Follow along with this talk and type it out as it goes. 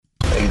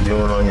you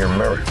doing on your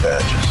merit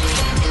badges?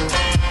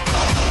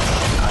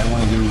 I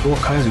want to do all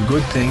kinds of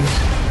good things.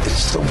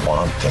 It's the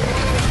wanting.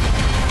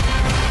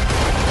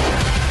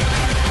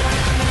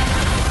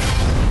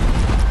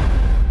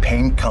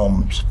 Pain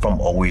comes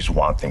from always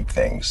wanting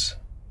things.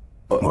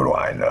 What do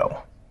I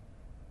know?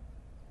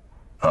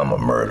 I'm a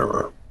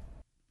murderer.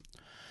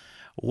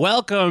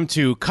 Welcome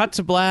to Cut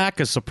to Black,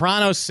 a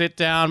Sopranos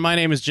sit-down. My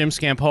name is Jim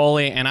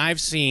Scampoli, and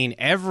I've seen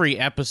every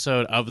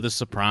episode of The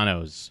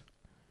Sopranos.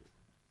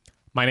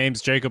 My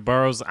name's Jacob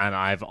Burrows, and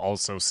I've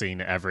also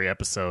seen every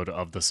episode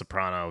of The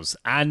Sopranos.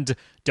 And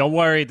don't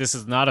worry, this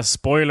is not a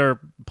spoiler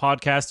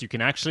podcast. You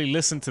can actually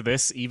listen to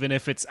this, even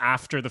if it's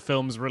after the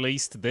film's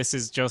released. This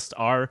is just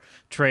our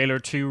trailer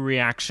 2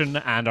 reaction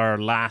and our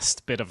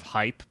last bit of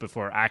hype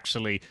before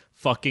actually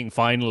fucking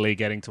finally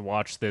getting to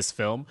watch this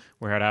film.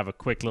 We're here to have a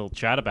quick little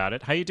chat about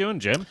it. How you doing,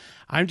 Jim?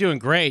 I'm doing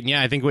great. And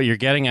yeah, I think what you're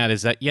getting at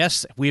is that,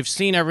 yes, we've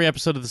seen every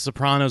episode of The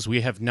Sopranos.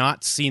 We have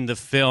not seen the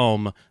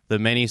film, The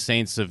Many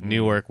Saints of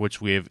Newark, which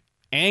we have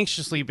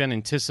anxiously been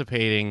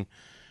anticipating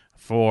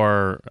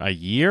for a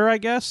year, I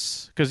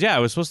guess. Because, yeah, it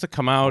was supposed to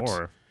come out.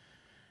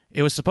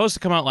 It was supposed to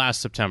come out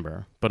last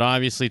September, but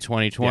obviously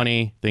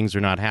 2020, things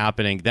are not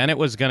happening. Then it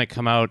was going to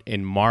come out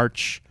in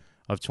March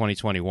of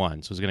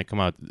 2021. So it was going to come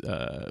out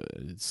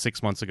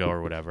 6 months ago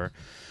or whatever.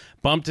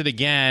 Bumped it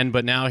again,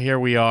 but now here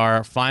we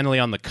are, finally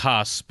on the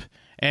cusp.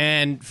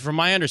 And from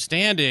my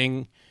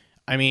understanding,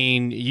 I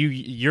mean, you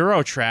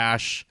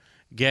Eurotrash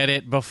get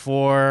it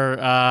before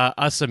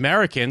us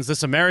Americans.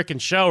 This American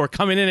show, we're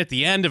coming in at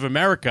the end of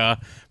America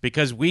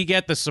because we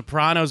get the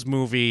Sopranos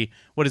movie,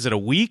 what is it, a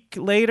week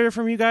later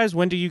from you guys?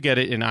 When do you get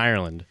it in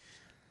Ireland?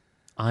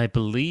 I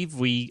believe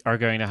we are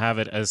going to have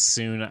it as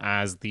soon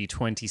as the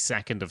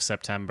 22nd of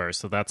September,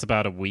 so that's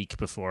about a week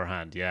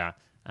beforehand, yeah.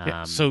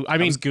 So, I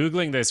mean, I was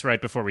Googling this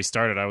right before we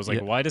started. I was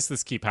like, why does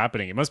this keep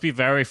happening? It must be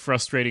very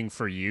frustrating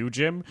for you,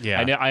 Jim.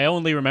 Yeah. I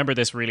only remember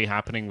this really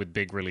happening with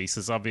big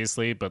releases,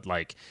 obviously, but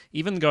like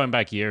even going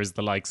back years,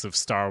 the likes of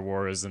Star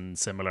Wars and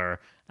similar,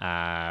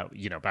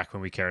 back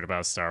when we cared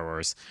about Star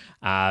Wars,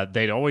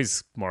 they'd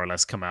always more or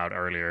less come out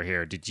earlier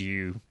here. Did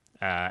you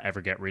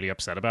ever get really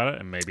upset about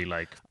it and maybe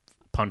like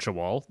punch a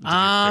wall? Did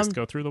your fist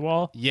go through the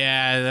wall?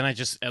 Yeah, then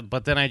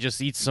I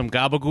just eat some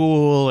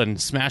gabagool and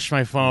smash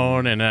my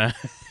phone, and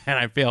and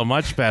I feel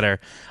much better.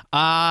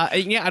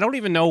 I don't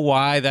even know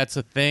why that's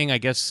a thing. I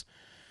guess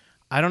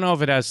I don't know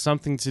if it has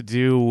something to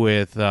do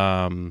with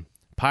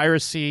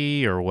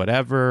piracy or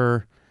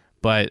whatever,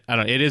 but I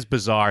don't. It is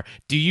bizarre.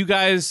 Do you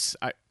guys?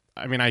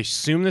 I mean, I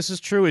assume this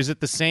is true. Is it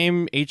the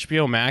same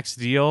HBO Max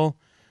deal?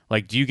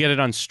 Like, do you get it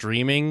on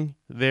streaming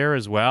there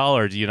as well,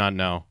 or do you not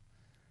know?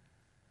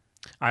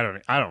 I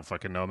don't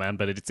fucking know, man.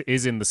 But it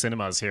is in the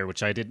cinemas here,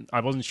 which I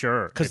wasn't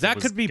sure because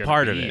that could be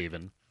part of it.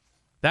 Even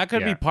that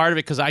could be part of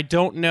it because I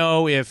don't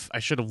know if I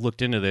should have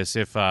looked into this.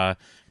 If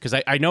because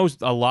I know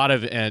a lot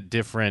of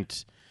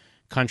different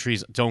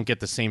countries don't get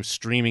the same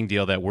streaming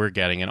deal that we're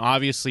getting, and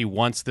obviously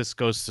once this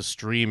goes to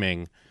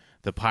streaming,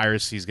 the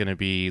piracy is going to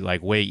be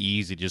like way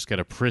easy. Just get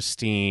a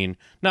pristine.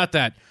 Not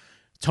that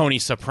Tony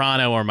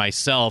Soprano or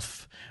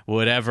myself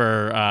would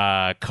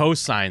ever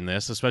co-sign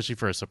this, especially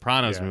for a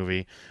Sopranos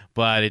movie.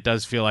 But it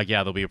does feel like,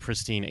 there'll be a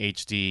pristine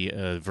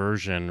HD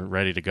version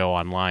ready to go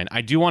online.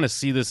 I do want to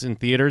see this in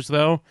theaters,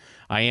 though.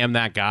 I am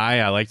that guy.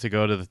 I like to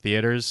go to the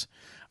theaters.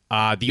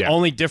 The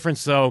only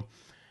difference, though,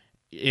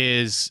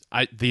 is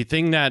the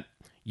thing that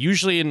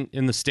usually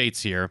in the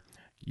States here,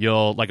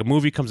 a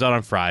movie comes out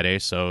on Friday.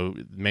 So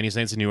Many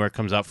Saints of Newark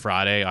comes out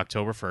Friday,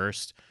 October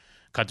 1st.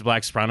 Cut to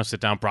Black Sopranos Sit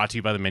Down, brought to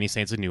you by the Many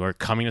Saints of Newark,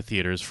 coming to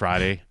theaters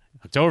Friday,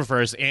 October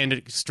 1st,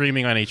 and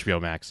streaming on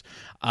HBO Max.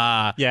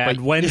 But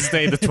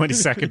Wednesday, the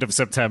 22nd of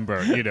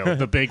September,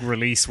 the big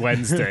release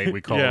Wednesday, we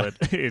call it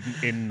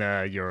in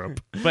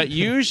Europe. But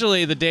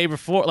usually the day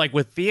before, like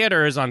with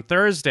theaters on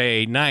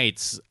Thursday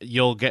nights,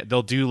 they'll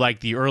do like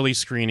the early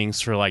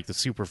screenings for like the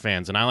super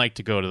fans, and I like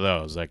to go to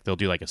those. Like they'll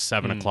do like a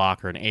 7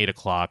 o'clock or an 8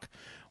 o'clock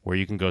where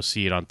you can go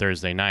see it on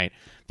Thursday night.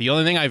 The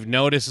only thing I've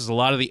noticed is a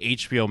lot of the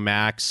HBO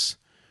Max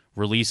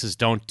releases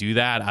don't do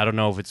that. I don't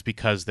know if it's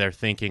because they're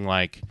thinking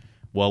like,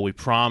 well, we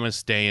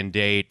promised day and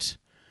date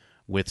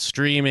with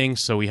streaming,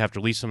 so we have to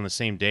release them on the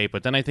same date.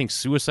 But then I think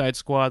Suicide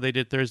Squad, they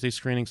did Thursday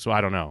screenings, so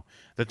I don't know.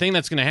 The thing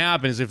that's going to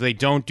happen is if they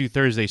don't do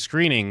Thursday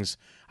screenings,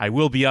 I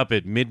will be up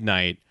at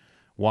midnight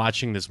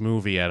watching this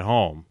movie at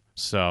home.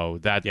 So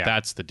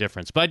that's the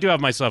difference. But I do have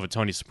myself a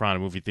Tony Soprano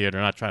movie theater.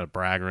 I'm not trying to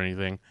brag or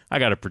anything. I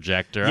got a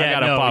projector. I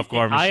got a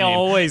popcorn machine.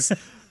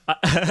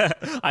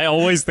 I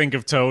always think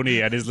of Tony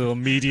and his little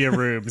media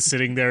room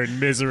sitting there in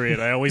misery, and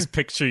I always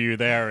picture you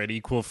there in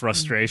equal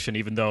frustration,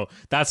 even though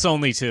that's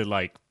only to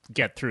like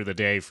get through the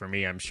day for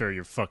me. I'm sure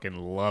you're fucking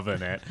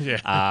loving it.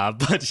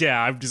 But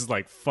yeah, I'm just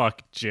like,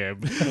 fuck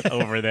Jim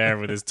over there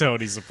with his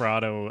Tony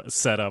Soprano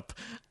setup.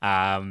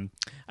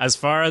 As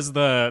far as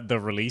the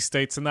release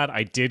dates and that,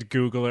 I did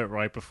Google it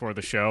right before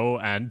the show,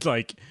 and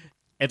like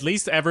at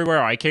least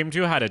everywhere I came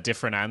to had a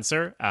different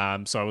answer.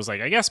 So I was like,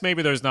 I guess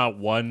maybe there's not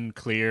one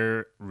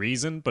clear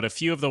reason, but a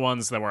few of the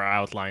ones that were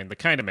outlined that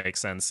kind of make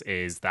sense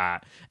is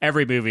that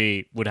every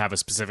movie would have a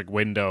specific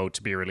window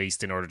to be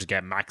released in order to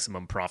get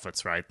maximum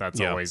profits, right?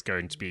 That's always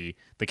going to be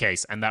the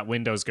case. And that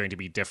window is going to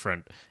be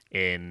different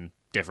in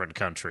different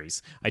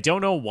countries. I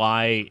don't know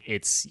why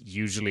it's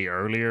usually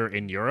earlier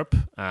in Europe.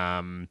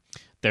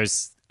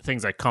 There's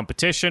things like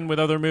competition with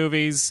other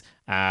movies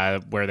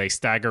where they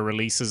stagger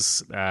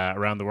releases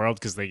around the world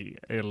because it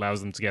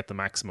allows them to get the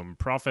maximum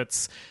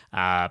profits.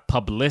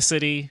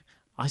 Publicity.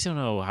 I don't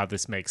know how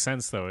this makes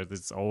sense, though.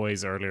 It's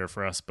always earlier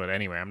for us. But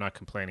anyway, I'm not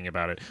complaining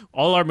about it.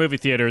 All our movie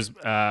theaters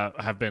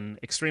have been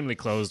extremely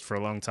closed for a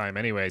long time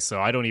anyway,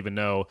 so I don't even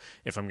know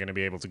if I'm going to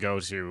be able to go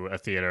to a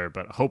theater,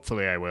 but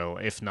hopefully I will.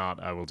 If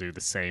not, I will do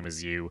the same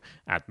as you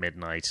at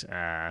midnight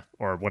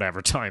or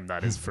whatever time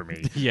that is for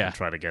me. And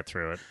try to get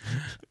through it.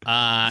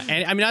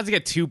 And I mean, not to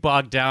get too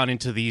bogged down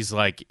into these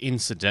like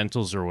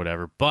incidentals or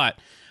whatever, but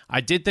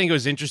I did think it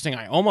was interesting.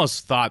 I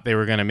almost thought they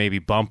were going to maybe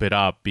bump it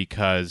up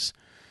because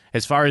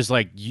as far as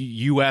like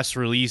U.S.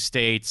 release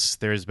dates,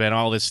 there's been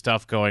all this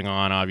stuff going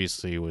on,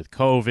 obviously, with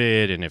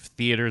COVID, and if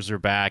theaters are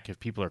back, if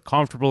people are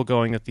comfortable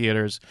going to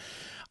theaters,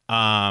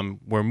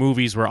 where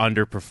movies were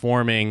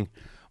underperforming.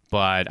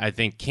 But I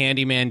think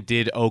Candyman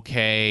did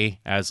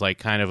okay as like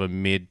kind of a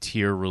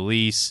mid-tier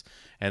release.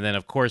 And then,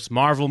 of course,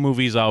 Marvel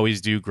movies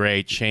always do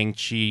great.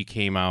 Shang-Chi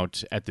came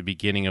out at the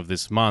beginning of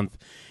this month,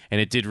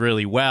 and it did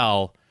really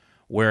well,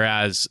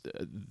 whereas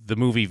the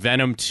movie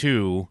Venom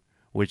 2,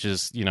 which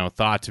is, you know,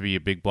 thought to be a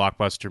big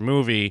blockbuster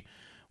movie,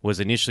 was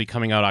initially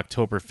coming out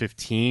October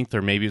 15th,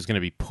 or maybe it was going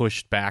to be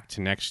pushed back to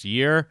next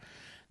year.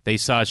 They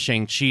saw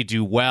Shang-Chi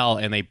do well,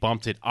 and they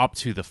bumped it up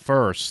to the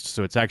 1st,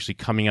 so it's actually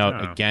coming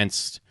out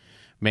against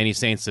Many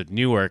Saints of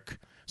Newark.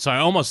 So I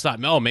almost thought,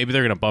 no, maybe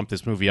they're going to bump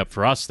this movie up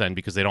for us then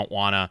because they don't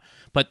want to.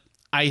 But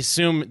I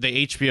assume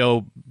the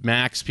HBO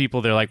Max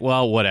people, they're like,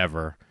 well,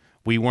 whatever.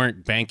 We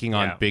weren't banking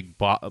on big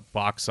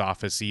box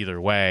office either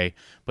way.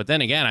 But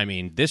then again, I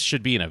mean, this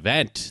should be an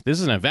event. This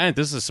is an event.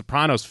 This is a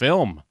Sopranos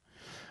film.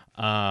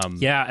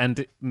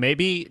 And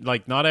maybe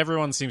like not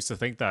everyone seems to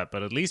think that,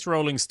 but at least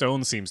Rolling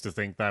Stone seems to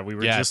think that. We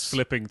were just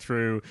flipping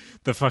through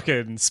the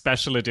fucking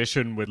special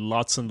edition with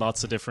lots and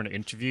lots of different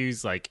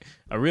interviews, like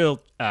a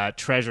real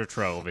treasure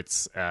trove.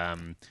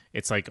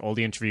 It's like all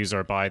the interviews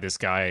are by this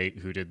guy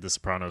who did the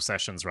Soprano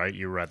sessions, right?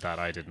 You read that,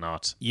 I did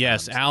not.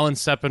 Yes, Alan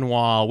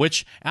Sepinwall,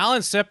 which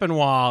Alan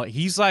Sepinwall,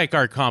 he's like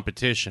our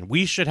competition.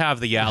 We should have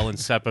the Alan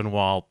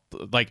Sepinwall,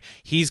 like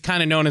he's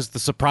kind of known as the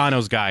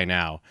Sopranos guy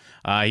now.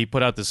 He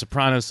put out the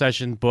Sopranos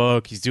session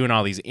book. He's doing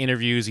all these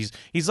interviews.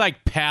 He's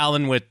like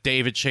palling with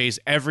David Chase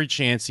every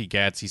chance he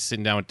gets. He's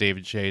sitting down with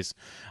David Chase,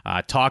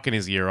 talking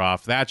his ear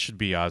off. That should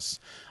be us.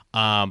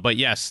 But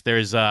yes,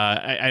 there's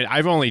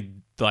I've only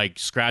like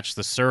scratched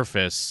the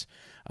surface.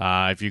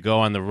 If you go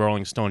on the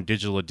Rolling Stone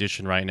digital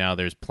edition right now,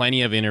 there's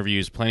plenty of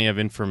interviews, plenty of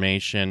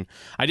information.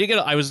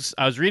 I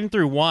was reading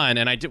through one,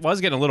 and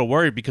was getting a little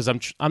worried because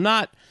I'm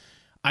not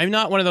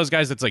one of those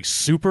guys that's like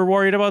super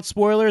worried about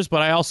spoilers,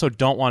 but I also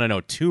don't want to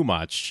know too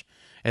much.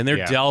 And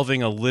they're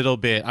delving a little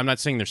bit. I'm not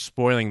saying they're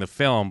spoiling the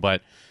film,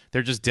 but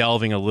they're just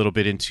delving a little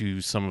bit into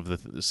some of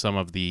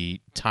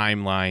the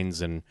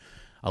timelines and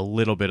a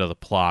little bit of the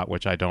plot,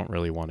 which I don't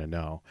really want to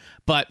know.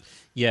 But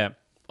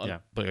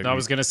but I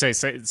was going to say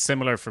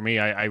similar for me.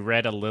 I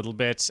read a little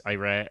bit.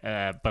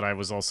 But I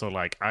was also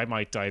like, I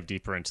might dive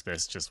deeper into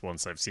this just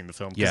once I've seen the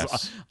film.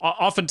 Yes.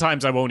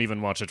 Oftentimes I won't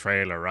even watch a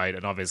trailer, right?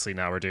 And obviously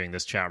now we're doing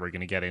this chat, we're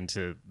going to get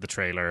into the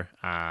trailer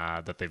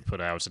that they've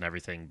put out and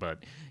everything.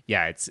 But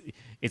yeah,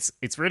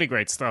 it's really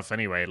great stuff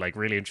anyway. Like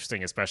really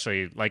interesting,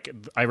 especially like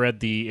I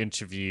read the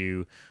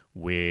interview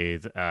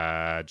with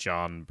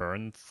John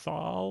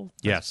Bernthal.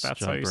 Yes, that's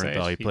John how you say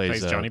Bernthal. it. He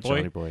plays Johnny Boy.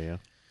 Johnny Boy, yeah.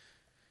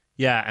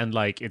 Yeah, and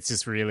like it's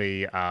just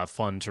really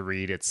fun to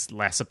read. It's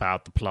less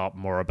about the plot,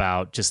 more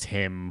about just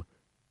him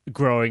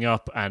growing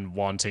up and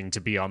wanting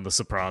to be on The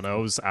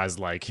Sopranos as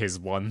like his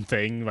one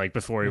thing. Like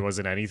before he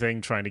wasn't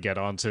anything, trying to get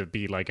on to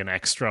be like an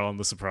extra on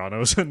The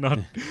Sopranos and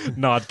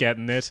not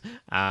getting it.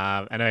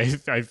 And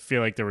I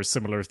feel like there were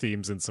similar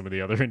themes in some of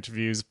the other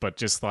interviews, but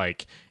just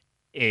like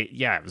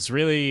it was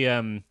really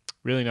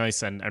really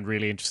nice and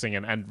really interesting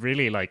and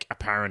really like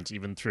apparent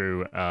even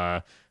through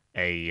a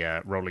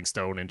Rolling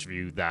Stone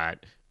interview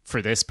that. For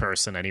this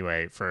person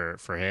anyway, for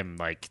him,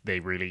 like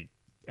they really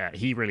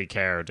he really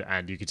cared,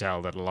 and you could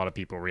tell that a lot of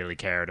people really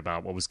cared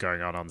about what was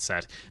going on the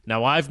set.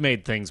 Now I've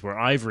made things where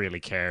I've really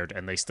cared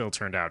and they still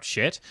turned out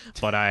shit,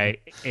 but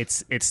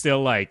it's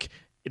still like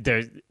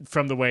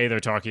from the way they're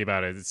talking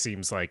about it, it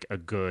seems like a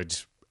good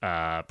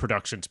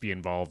production to be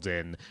involved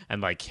in,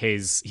 and like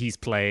he's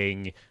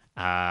playing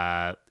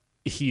Michael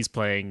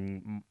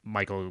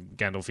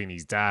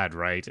Gandolfini's dad,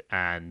 right?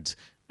 And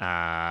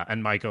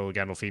and Michael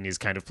Gandolfini is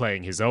kind of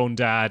playing his own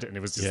dad, and it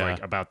was just Yeah.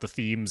 like about the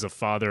themes of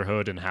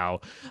fatherhood and how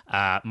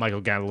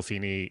Michael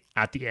Gandolfini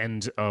at the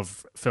end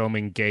of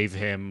filming gave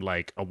him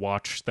like a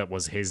watch that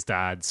was his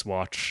dad's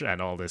watch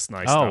and all this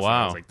nice stuff. And I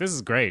wow. was like, this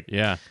is great.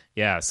 Yeah.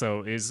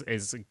 So is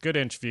a good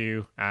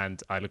interview,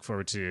 and I look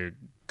forward to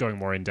going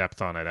more in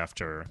depth on it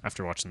after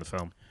watching the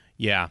film.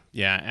 Yeah.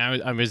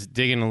 I was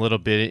digging a little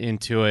bit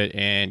into it,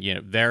 and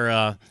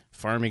Vera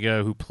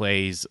Farmiga, who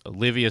plays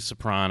Olivia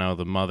Soprano,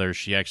 the mother,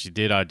 she actually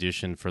did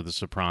audition for The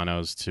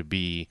Sopranos to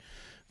be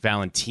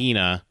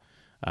Valentina,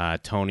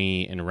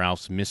 Tony and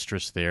Ralph's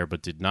mistress there,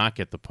 but did not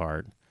get the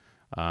part.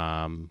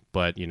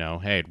 But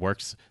hey, it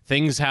works.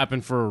 Things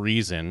happen for a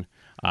reason.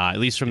 At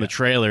least from the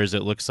trailers,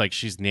 it looks like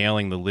she's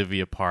nailing the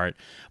Livia part.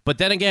 But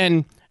then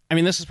again, I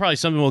mean, this is probably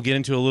something we'll get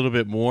into a little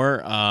bit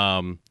more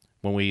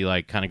when we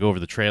like kind of go over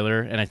the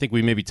trailer, and I think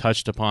we maybe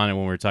touched upon it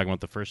when we were talking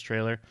about the first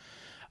trailer.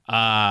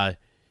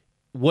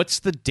 What's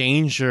the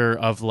danger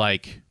of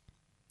like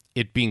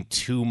it being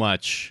too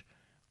much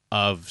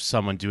of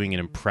someone doing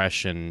an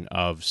impression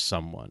of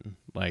someone?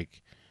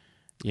 Like,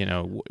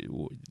 do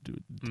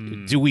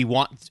we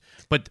want?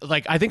 But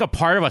like, I think a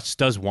part of us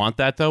does want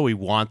that, though. We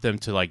want them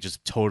to like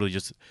just totally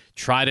just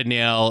try to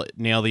nail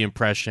the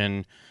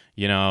impression.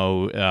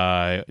 Do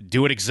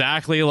it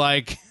exactly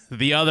like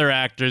the other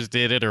actors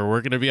did it, or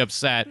we're going to be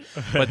upset.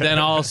 But then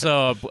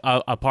also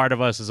a part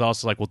of us is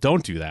also like, well,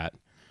 don't do that.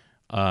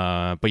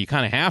 But you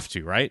kind of have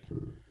to, right?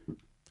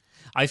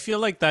 I feel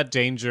like that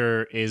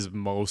danger is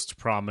most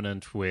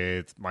prominent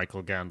with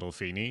Michael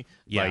Gandolfini.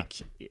 Yeah.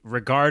 Like,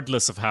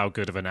 regardless of how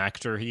good of an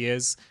actor he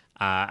is,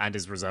 and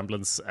his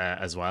resemblance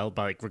as well,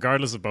 but like,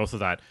 regardless of both of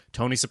that,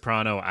 Tony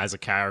Soprano as a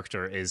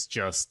character is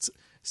just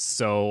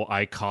so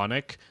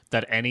iconic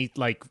that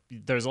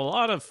there's a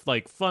lot of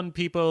like fun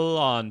people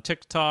on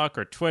TikTok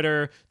or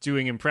Twitter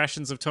doing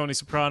impressions of Tony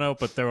Soprano,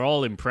 but they're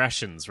all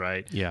impressions,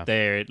 right? Yeah.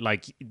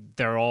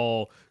 They're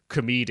all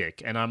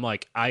comedic, and I'm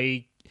like,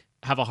 I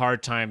have a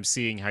hard time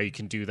seeing how you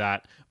can do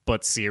that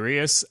but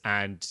serious,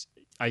 and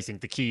I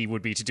think the key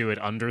would be to do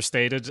it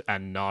understated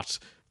and not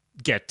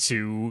get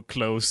too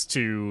close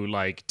to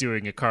like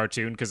doing a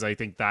cartoon, because I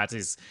think that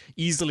is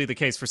easily the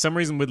case. For some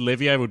reason with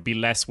Livia I would be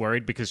less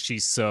worried because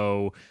she's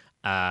so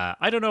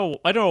I don't know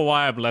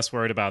why I'm less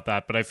worried about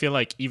that, but I feel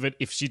like even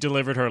if she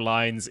delivered her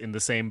lines in the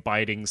same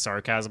biting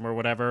sarcasm or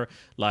whatever,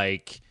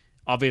 like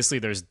obviously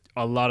there's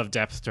a lot of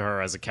depth to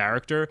her as a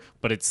character,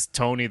 but it's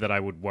Tony that I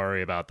would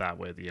worry about that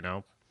with,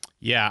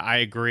 Yeah, I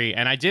agree.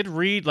 And I did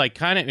read, like,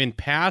 kind of in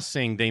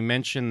passing, they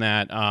mentioned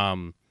that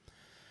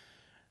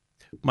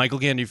Michael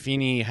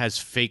Gandolfini has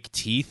fake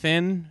teeth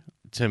in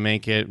to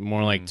make it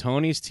more like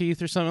Tony's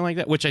teeth or something like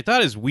that, which I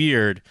thought is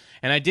weird.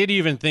 And I did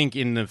even think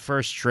in the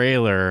first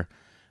trailer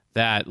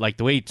that, like,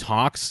 the way he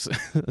talks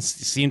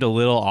seemed a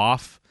little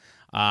off.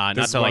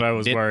 This is what I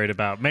was worried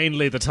about.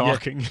 Mainly the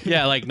talking.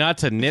 Yeah, like, not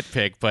to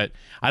nitpick, but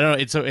I don't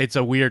know. It's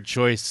a weird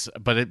choice,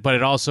 but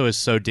it also is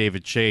so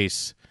David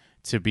Chase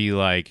to be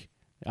like,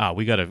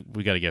 we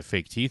gotta get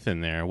fake teeth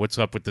in there. What's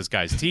up with this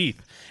guy's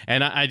teeth?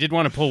 And I did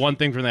want to pull one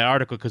thing from that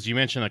article, because you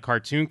mentioned a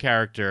cartoon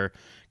character,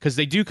 because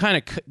they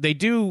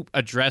do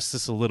address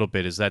this a little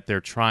bit, is that they're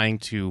trying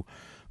to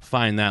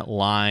find that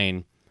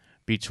line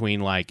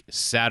between like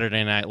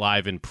Saturday Night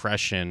Live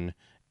impression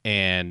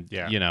and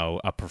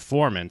a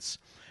performance.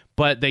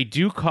 But they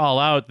do call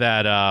out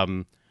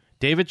that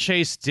David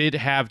Chase did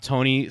have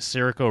Tony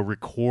Sirico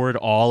record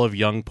all of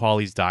young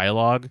Paulie's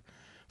dialogue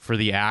for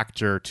the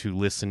actor to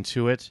listen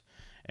to it.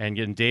 And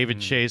getting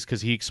David Chase,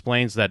 because he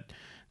explains that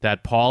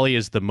Paulie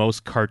is the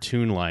most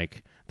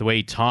cartoon-like. The way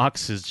he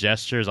talks, his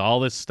gestures,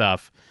 all this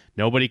stuff.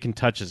 Nobody can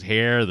touch his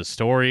hair, the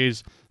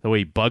stories, the way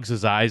he bugs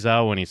his eyes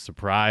out when he's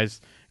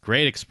surprised.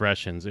 Great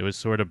expressions. It was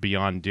sort of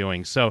beyond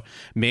doing. So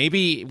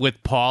maybe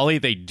with Paulie,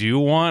 they do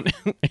want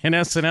an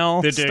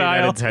SNL They're style. doing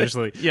that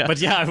intentionally. Yeah. But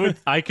yeah,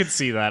 I could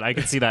see that.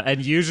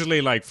 And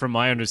usually, like, from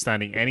my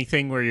understanding,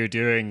 anything where you're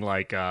doing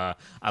like a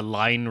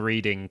line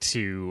reading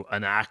to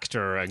an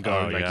actor and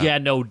going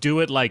do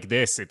it like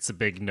this, it's a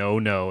big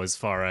no as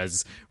far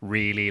as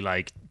really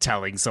like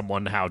telling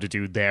someone how to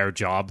do their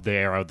job.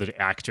 They are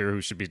the actor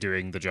who should be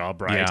doing the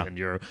job, right? Yeah. And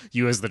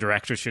you as the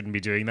director shouldn't be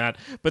doing that.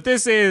 But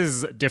this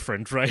is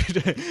different,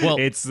 right? Well,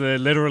 it's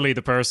literally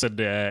the person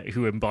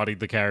who embodied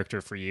the character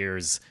for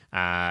years,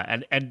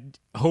 and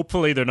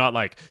hopefully they're not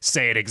like,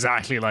 say it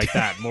exactly like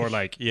that. More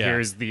like,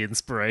 here's the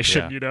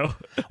inspiration,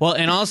 Well,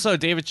 and also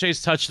David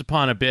Chase touched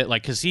upon a bit,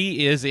 like, because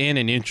he is in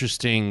an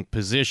interesting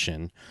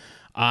position.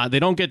 They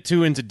don't get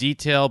too into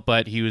detail,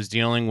 but he was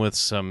dealing with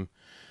some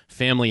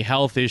family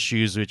health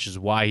issues, which is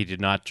why he did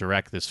not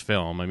direct this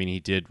film. I mean, he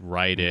did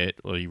write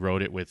it. Well, he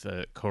wrote it with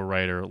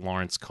co-writer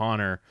Lawrence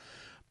Connor.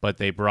 But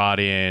they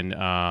brought in,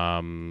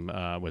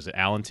 was it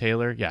Alan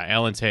Taylor? Yeah,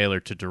 Alan Taylor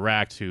to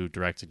direct, who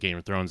directed Game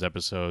of Thrones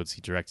episodes.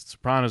 He directed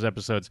Sopranos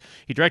episodes.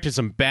 He directed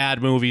some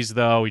bad movies,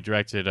 though. He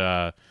directed,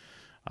 I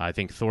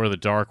think, Thor: The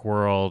Dark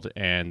World,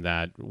 and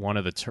that one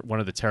of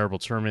the terrible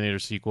Terminator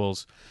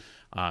sequels.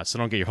 So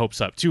don't get your hopes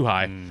up too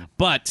high.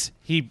 But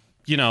he,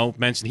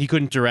 mentioned he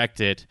couldn't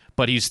direct it,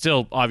 but he's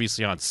still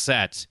obviously on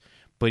set.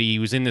 but he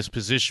was in this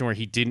position where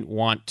he didn't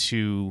want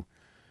to,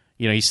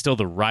 he's still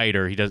the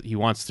writer. He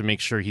wants to make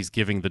sure he's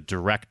giving the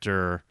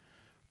director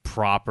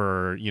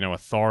proper,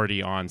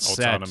 authority on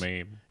set.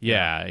 Autonomy.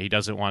 Yeah, he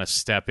doesn't want to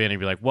step in and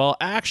be like, well,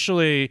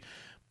 actually,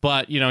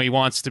 but he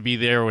wants to be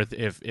there with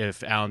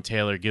if Alan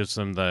Taylor gives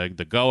him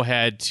the go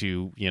ahead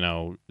to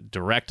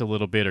direct a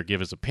little bit or give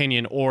his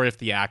opinion, or if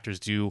the actors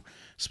do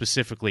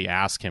specifically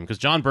ask him, because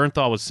John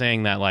Bernthal was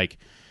saying that like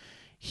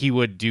he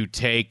would do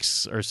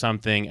takes or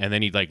something, and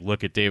then he'd like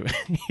look at David,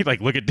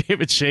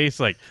 David Chase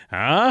like,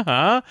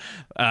 and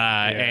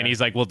he's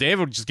like, well,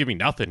 David would just give me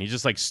nothing. He'd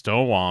just like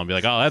stonewall and be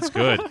like, oh, that's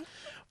good.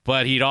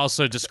 But he'd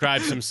also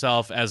describes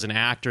himself as an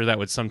actor that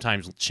would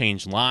sometimes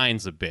change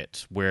lines a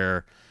bit,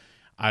 where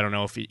I don't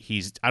know if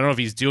he's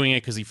doing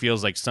it because he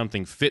feels like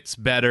something fits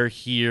better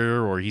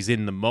here, or he's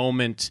in the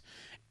moment.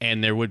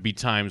 And there would be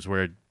times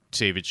where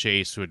David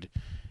Chase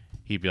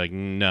he'd be like,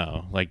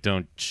 no, like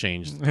don't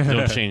change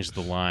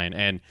the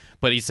line.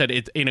 But he said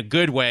it in a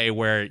good way,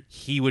 where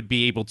he would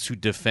be able to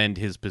defend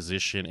his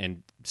position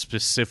and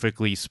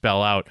specifically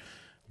spell out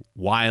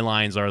why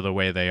lines are the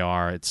way they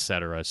are,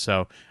 etc.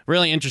 So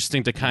really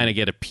interesting to kind of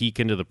get a peek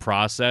into the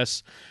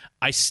process.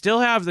 I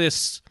still have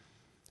this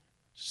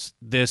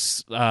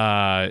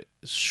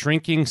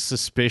shrinking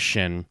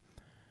suspicion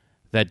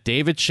that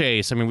David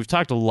Chase, I mean, we've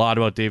talked a lot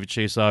about David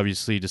Chase,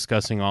 obviously,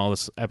 discussing all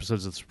the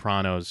episodes of The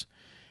Sopranos,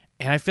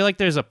 and I feel like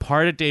there's a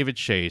part of David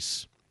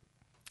Chase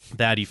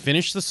that he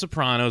finished The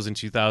Sopranos in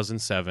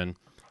 2007.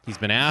 He's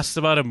been asked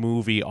about a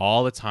movie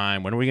all the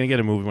time. When are we going to get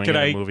a movie?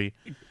 A movie?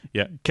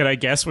 Yeah. Can I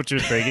guess what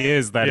your thing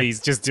is? That he's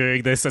just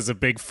doing this as a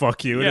big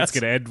fuck you, and it's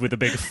going to end with a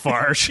big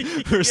fart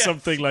or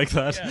something like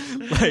that.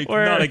 Like,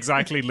 not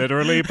exactly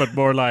literally, but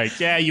more like,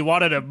 yeah, you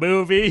wanted a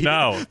movie?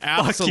 No,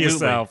 absolutely. Fuck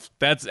yourself.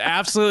 That's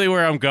absolutely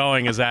where I'm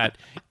going, is that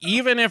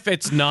even if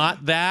it's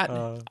not that,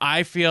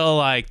 I feel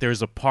like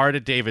there's a part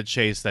of David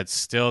Chase that's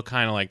still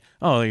kind of like,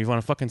 oh, you want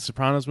a fucking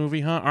Sopranos movie,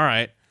 huh? All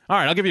right,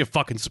 I'll give you a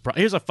fucking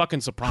Here's a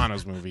fucking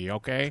Sopranos movie,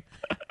 okay?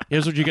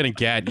 Here's what you're going to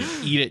get. You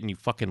eat it and you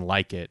fucking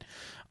like it.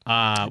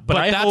 But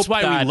that's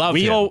why we love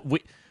him.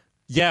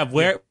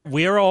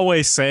 We're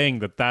always saying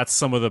that that's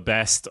some of the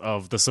best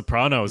of The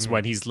Sopranos,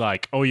 when he's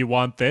like, oh, you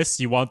want this?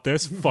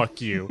 Fuck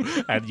you.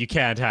 And you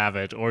can't have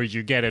it, or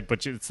you get it,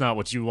 but it's not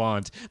what you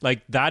want.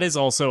 Like, that is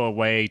also a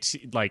way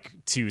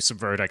to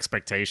subvert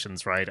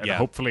expectations, right? And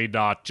hopefully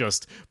not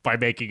just by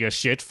making a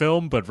shit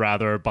film, but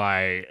rather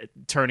by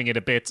turning it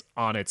a bit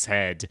on its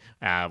head,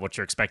 what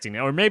you're expecting.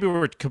 Or maybe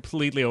we're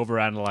completely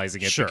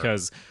overanalyzing it,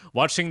 because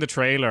watching the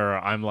trailer,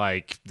 I'm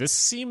like, this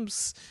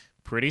seems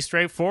pretty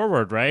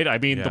straightforward, right? I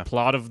mean, the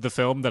plot of the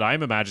film that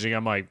I'm imagining,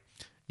 I'm like,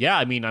 yeah,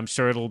 I mean, I'm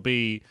sure it'll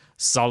be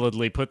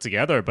solidly put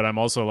together, but I'm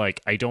also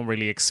like, I don't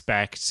really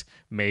expect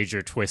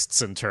major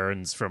twists and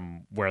turns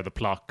from where the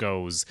plot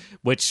goes.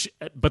 But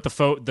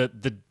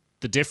the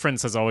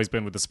difference has always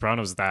been with The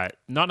Sopranos that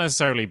not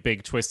necessarily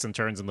big twists and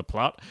turns in the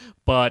plot,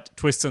 but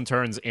twists and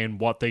turns in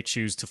what they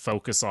choose to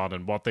focus on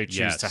and what they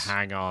choose to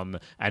hang on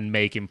and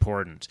make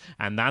important.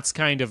 And that's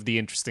kind of the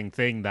interesting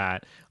thing,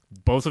 that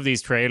both of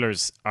these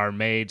trailers are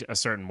made a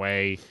certain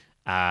way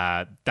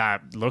that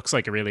looks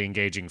like a really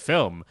engaging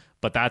film,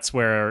 but that's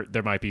where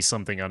there might be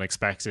something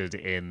unexpected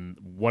in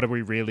what are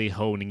we really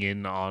honing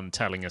in on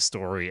telling a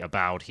story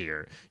about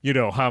here?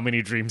 How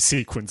many dream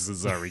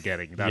sequences are we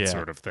getting? That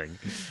sort of thing.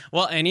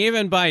 Well, and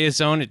even by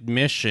his own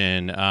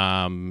admission,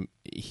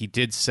 he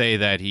did say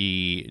that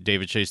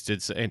David Chase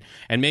did say,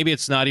 and maybe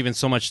it's not even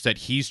so much that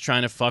he's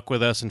trying to fuck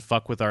with us and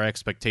fuck with our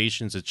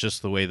expectations, it's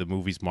just the way the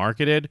movie's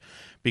marketed,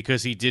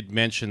 because he did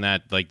mention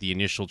that, like, the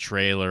initial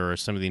trailer or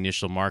some of the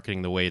initial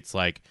marketing, the way it's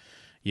like,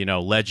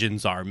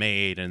 legends are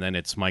made, and then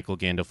it's Michael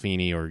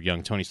Gandolfini or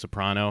young Tony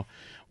Soprano,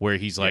 where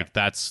he's like,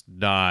 that's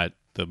not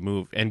the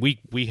move. And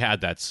we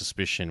had that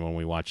suspicion when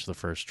we watched the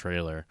first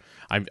trailer.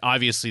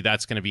 Obviously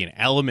that's going to be an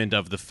element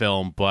of the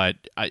film,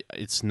 but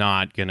it's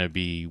not going to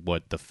be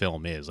what the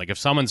film is. Like, if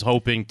someone's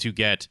hoping to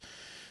get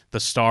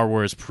the Star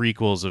Wars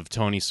prequels of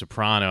Tony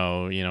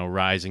Soprano,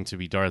 rising to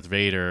be Darth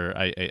Vader,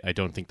 I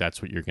don't think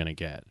that's what you're going to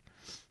get.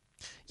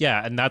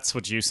 Yeah, and that's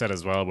what you said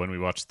as well when we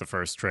watched the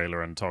first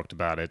trailer and talked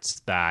about it,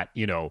 that,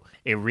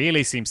 it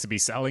really seems to be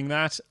selling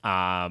that.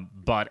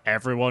 But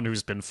everyone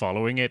who's been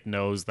following it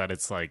knows that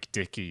it's like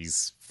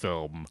Dickie's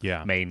film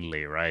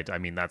mainly, right? I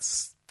mean,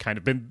 that's kind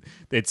of been,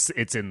 it's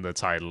in the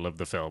title of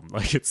the film.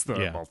 Like, it's the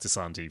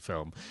Moltisanti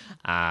film.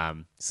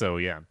 So,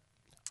 yeah.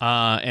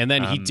 And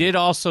then he did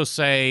also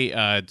say,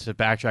 to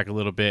backtrack a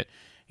little bit,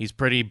 he's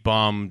pretty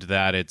bummed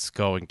that it's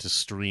going to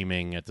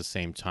streaming at the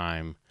same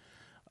time.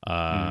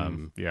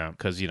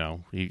 Because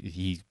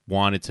he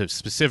wanted to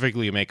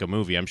specifically make a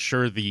movie. I'm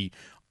sure the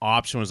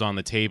option was on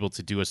the table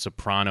to do a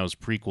Sopranos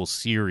prequel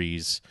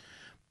series,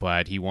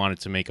 but he wanted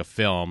to make a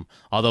film.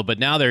 But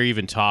now they're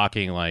even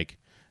talking, like,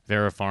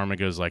 Vera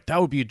Farmiga's like,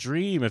 that would be a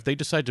dream if they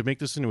decide to make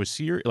this into a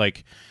series.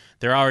 Like,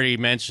 they're already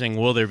mentioning,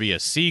 will there be a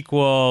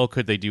sequel?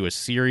 Could they do a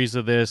series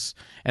of this?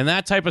 And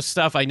that type of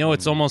stuff. I know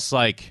it's almost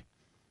like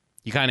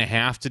you kind of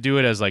have to do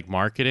it as, like,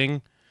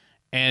 marketing.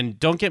 And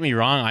don't get me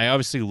wrong, I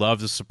obviously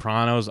love The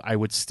Sopranos. I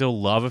would still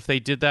love if they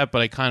did that,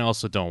 but I kind of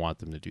also don't want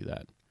them to do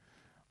that.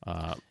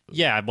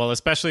 Yeah, well,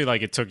 especially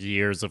like it took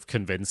years of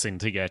convincing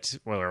to get,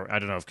 well, I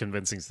don't know if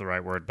convincing is the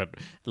right word, but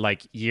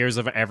like years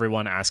of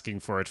everyone asking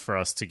for it for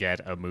us to get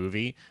a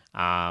movie.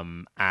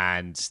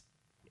 And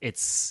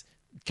it's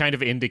kind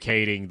of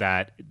indicating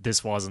that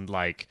this wasn't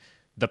like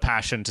the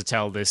passion to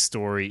tell this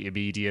story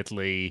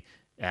immediately.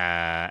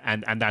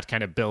 And that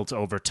kind of built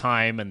over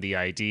time, and the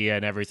idea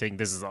and everything.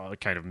 This is all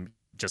kind of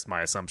just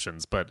my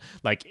assumptions, but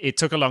like it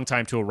took a long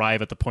time to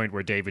arrive at the point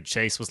where David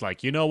Chase was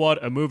like, you know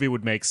what, a movie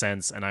would make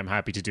sense, and I'm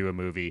happy to do a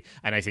movie,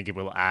 and I think it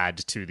will add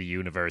to the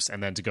universe.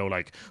 And then to go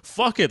like,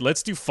 fuck it,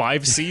 let's do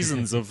 5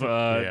 seasons of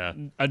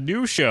a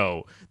new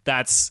show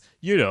that's,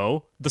 you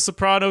know, The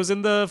Sopranos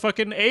in the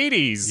fucking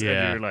 80s. Yeah.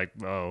 And you're like,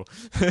 oh.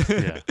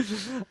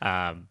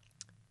 Yeah.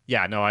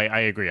 Yeah, no,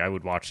 I agree. I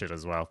would watch it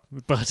as well,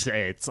 but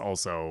it's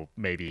also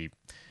maybe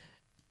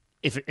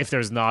if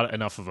there's not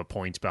enough of a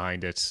point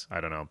behind it, I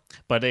don't know.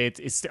 But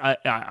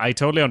I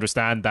totally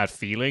understand that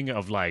feeling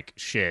of like,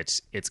 shit,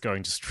 it's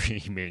going to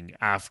streaming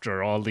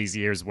after all these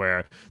years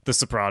where The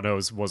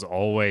Sopranos was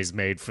always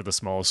made for the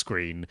small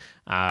screen,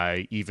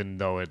 even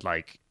though it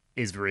like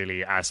is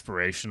really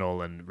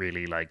aspirational and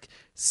really like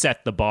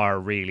set the bar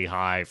really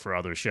high for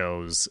other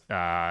shows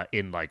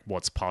in like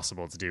what's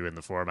possible to do in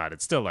the format.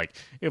 It's still like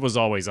it was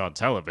always on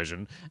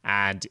television,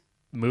 and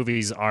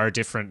movies are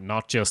different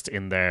not just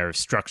in their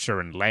structure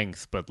and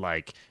length, but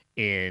like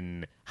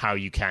in how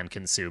you can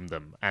consume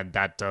them, and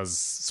that does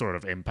sort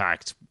of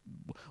impact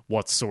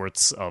what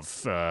sorts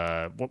of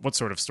what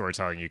sort of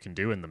storytelling you can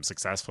do in them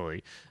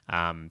successfully.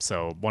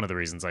 So one of the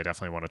reasons I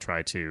definitely want to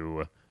try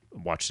to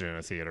watch it in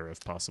a theater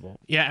if possible.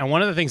 Yeah, and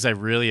one of the things I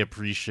really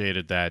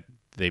appreciated that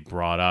they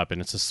brought up,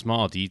 and it's a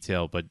small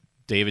detail, but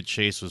David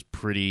Chase was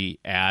pretty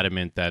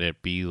adamant that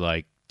it be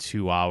like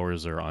 2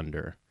 hours or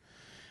under.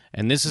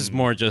 And this is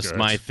more just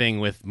my thing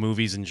with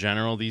movies in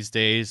general these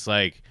days.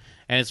 Like,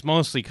 and it's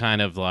mostly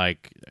kind of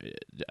like,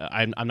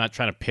 I'm not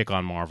trying to pick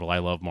on Marvel. I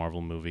love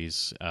Marvel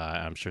movies.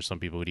 I'm sure some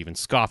people would even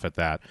scoff at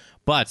that.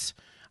 But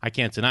I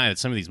can't deny that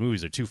some of these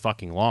movies are too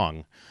fucking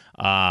long.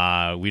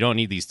 We don't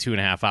need these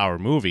 2.5 hour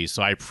movies.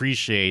 So I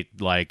appreciate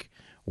like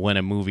when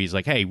a movie's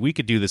like, hey, we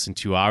could do this in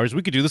 2 hours.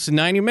 We could do this in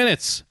 90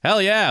 minutes.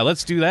 Hell yeah,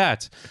 let's do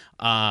that.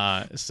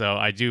 So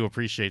I do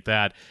appreciate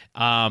that.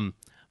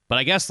 But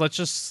I guess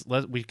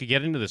we could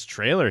get into this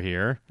trailer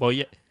here. Well,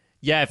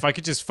 yeah. If I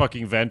could just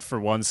fucking vent for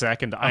 1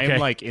 second, Okay. I'm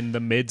like in the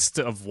midst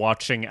of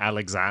watching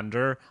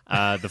Alexander,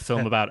 the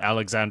film about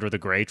Alexander the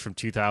Great from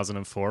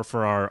 2004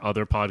 for our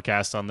other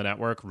podcast on the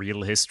network,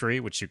 Real History,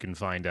 which you can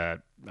find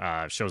at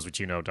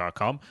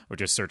showswhatyouknow.com or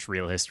just search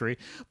Real History.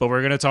 But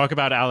we're going to talk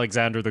about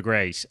Alexander the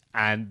Great,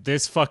 and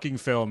this fucking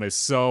film is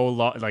so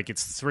long. Like,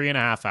 it's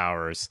 3.5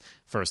 hours,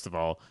 first of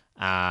all,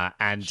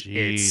 and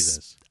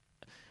Jesus.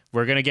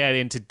 we're going to get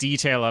into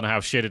detail on how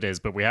shit it is,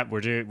 but we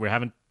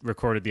haven't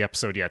recorded the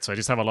episode yet, so I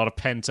just have a lot of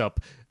pent-up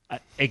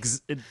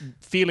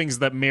feelings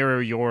that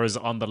mirror yours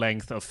on the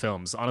length of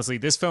films. Honestly,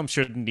 this film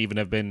shouldn't even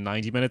have been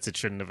 90 minutes. It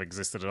shouldn't have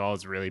existed at all.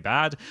 It's really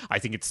bad. I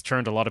think it's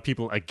turned a lot of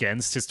people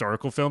against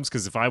historical films,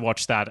 because if I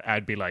watched that,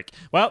 I'd be like,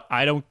 well,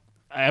 I don't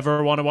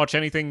ever want to watch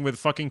anything with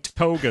fucking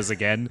togas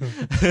again,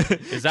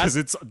 because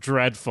it's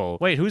dreadful.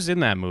 Wait, who's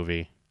in that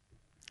movie?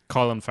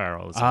 Colin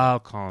Farrell is in Oh,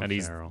 it. Colin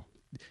And Farrell.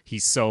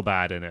 He's so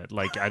bad in it.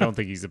 Like, I don't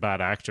think he's a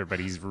bad actor, but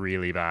he's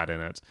really bad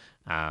in it.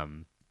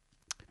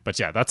 But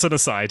yeah, that's an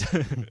aside.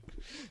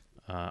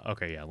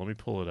 Okay, yeah, let me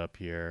pull it up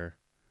here.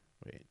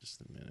 Wait,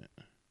 just a minute.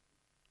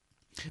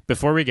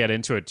 Before we get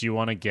into it, do you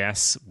want to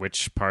guess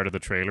which part of the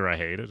trailer I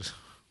hated?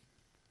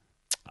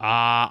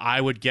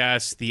 I would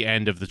guess the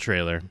end of the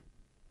trailer.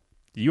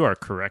 You are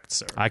correct,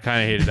 sir. I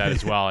kind of hated that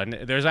as well. And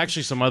there's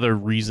actually some other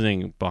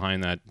reasoning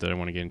behind that I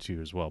want to get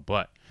into as well.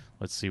 But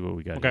let's see what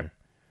we got here.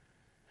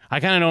 I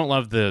kind of don't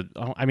love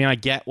I mean, I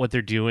get what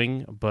they're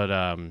doing, but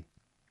we're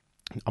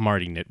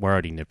already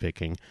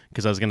nitpicking,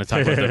 because I was going to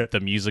talk about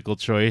the musical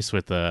choice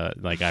with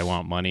like I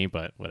Want Money,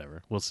 but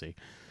whatever. We'll see.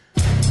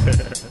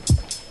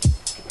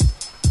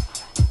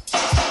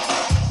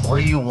 What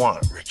do you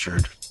want,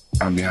 Richard?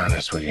 I'll be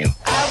honest with you.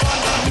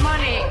 I want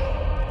money.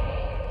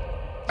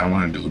 I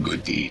want to do a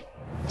good deed.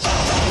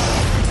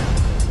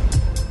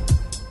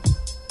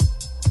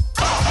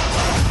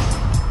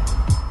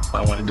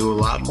 I want to do a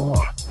lot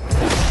more.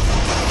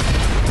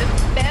 The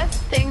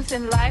best things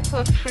in life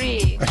are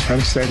free. I try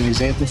to set an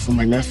example for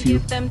my nephew.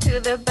 Give them to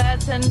the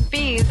birds and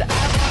bees. I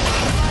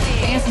want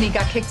money. Anthony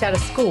got kicked out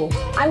of school.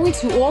 I went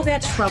to all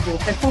that trouble,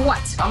 and for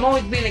what? I'm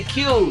always being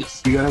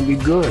accused. You gotta be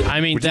good. I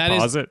mean, Would you that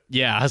pause is it?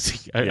 Yeah,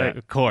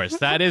 of course.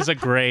 That is a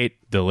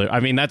great delivery. I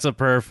mean, that's a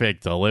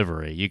perfect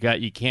delivery. You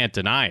can't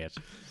deny it.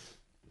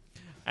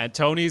 And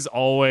Tony's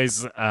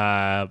always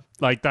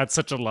like, that's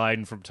such a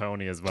line from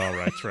Tony as well,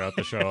 right? Throughout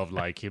the show, of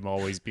like him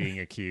always being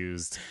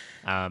accused.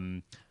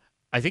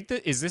 I think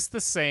that this is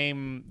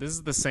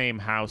the same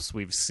house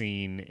we've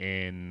seen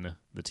in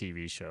the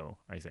TV show,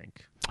 I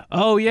think.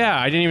 Oh yeah,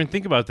 I didn't even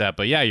think about that,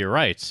 but yeah, you're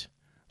right.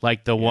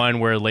 Like the one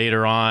where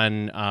later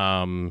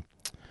on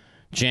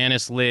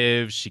Janice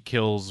lives. She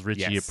kills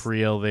Richie Yes.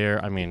 Aprile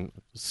there. I mean,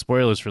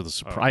 spoilers for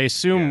the I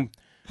assume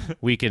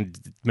we can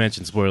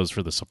mention spoilers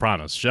for the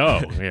Sopranos show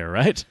here,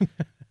 right?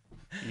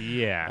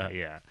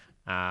 Yeah.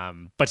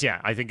 But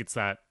yeah, I think it's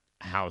that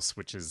house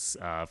which is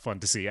fun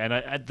to see. And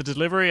the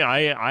delivery,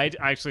 I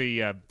actually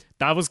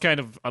that was kind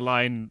of a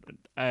line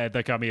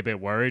that got me a bit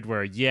worried.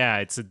 Where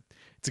it's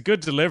a good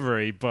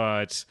delivery,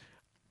 but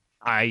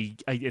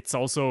it's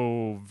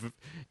also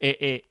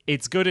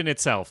it's good in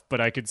itself,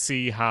 but I could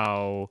see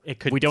how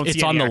we don't it's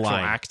see on any the actual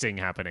line. acting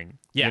happening.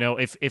 Yeah. You know,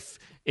 if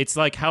it's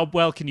like, how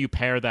well can you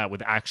pair that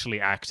with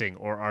actually acting,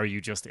 or are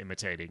you just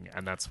imitating?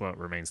 And that's what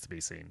remains to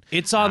be seen.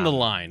 It's on the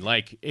line.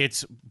 Like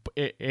it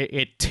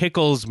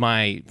tickles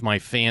my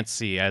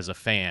fancy as a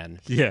fan.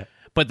 Yeah.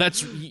 But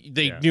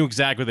they knew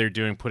exactly what they were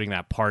doing, putting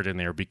that part in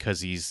there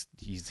because he's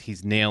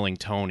nailing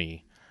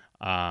Tony.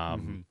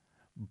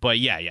 But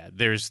yeah,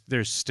 there's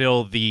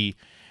still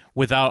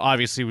without,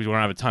 obviously we don't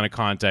have a ton of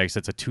context.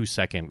 That's a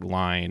 2-second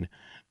line,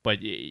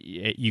 but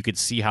you could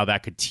see how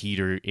that could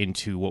teeter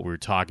into what we were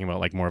talking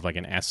about, like more of like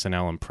an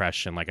SNL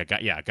impression, like a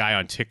guy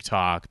on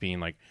TikTok being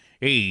like,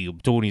 "Hey, I'm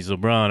Tony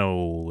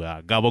Soprano,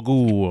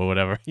 gabagoo," or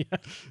whatever.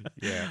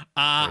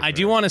 I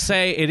do want to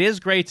say it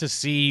is great to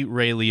see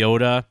Ray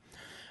Liotta.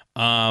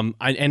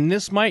 And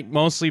this might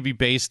mostly be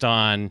based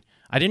on,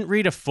 I didn't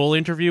read a full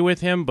interview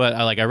with him, but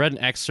I read an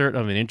excerpt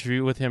of an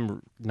interview with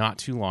him not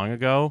too long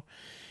ago,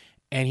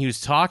 and he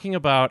was talking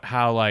about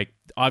how, like,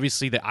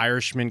 obviously The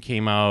Irishman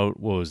came out,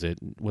 what was it?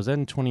 Was that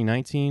in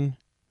 2019?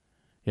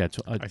 Yeah.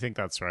 I think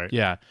that's right.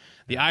 Yeah.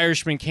 The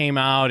Irishman came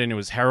out, and it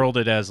was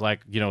heralded as,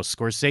 like, you know,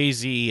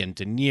 Scorsese and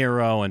De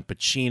Niro and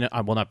Pacino.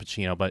 Well, not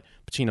Pacino, but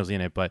Pacino's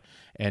in it,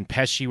 and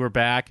Pesci were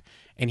back.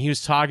 And he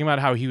was talking about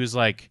how he was,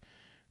 like,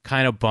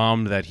 kind of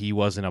bummed that he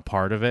wasn't a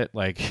part of it.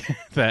 Like,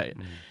 that...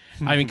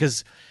 I mean,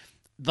 because,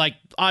 like,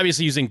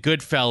 obviously using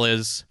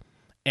Goodfellas,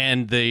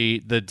 and the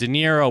De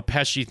Niro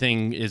Pesci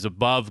thing is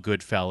above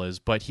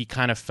Goodfellas, but he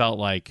kind of felt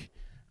like,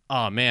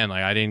 oh man,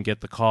 like I didn't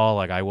get the call,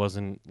 like I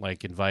wasn't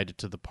like invited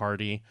to the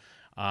party.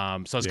 So I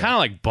was kind of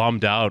like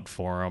bummed out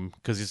for him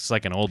because he's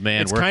like an old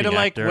man. It's kind of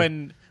like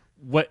when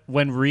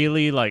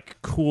really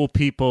like cool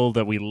people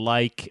that we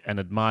like and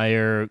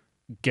admire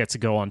get to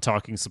go on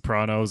Talking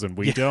Sopranos and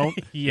we don't.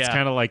 Yeah. It's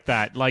kind of like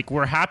that. Like,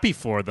 we're happy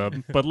for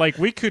them, but like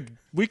we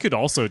could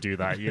also do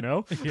that, you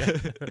know?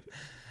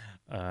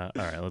 All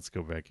right, let's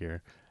go back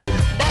here.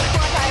 That's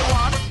what I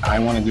want. I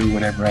want to do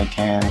whatever I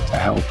can to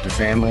help the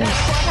family.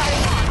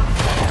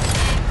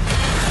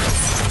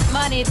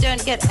 Money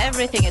don't get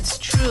everything, it's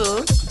true.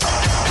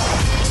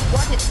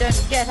 What it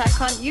don't get, I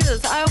can't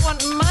use. I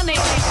want money.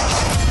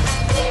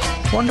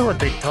 Wonder what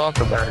they talk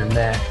about in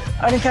there.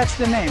 I didn't catch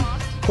the name.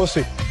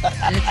 Pussy. Put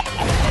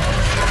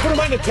him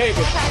on the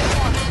table.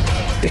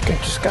 I think I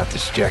just got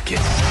this jacket.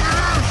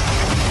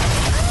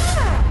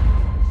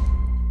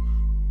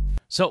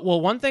 So, well,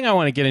 one thing I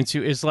want to get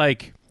into is,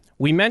 like,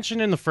 we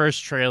mentioned in the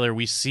first trailer,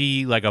 we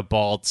see, like, a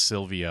bald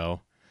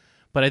Silvio.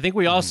 But I think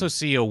we also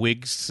see a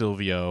wig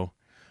Silvio.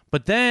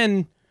 But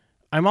then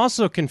I'm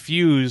also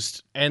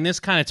confused, and this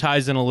kind of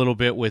ties in a little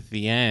bit with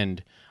the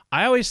end.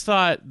 I always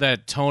thought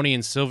that Tony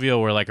and Silvio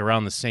were, like,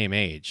 around the same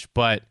age.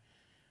 But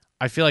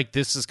I feel like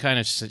this is kind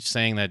of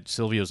saying that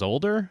Silvio's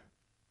older?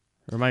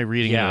 Or am I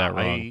reading into that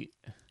wrong?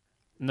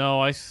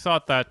 No, I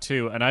thought that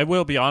too, and I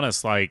will be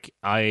honest. Like,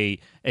 I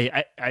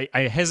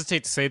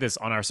hesitate to say this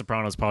on our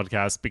Sopranos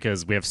podcast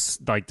because we have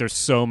there's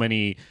so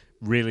many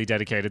really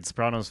dedicated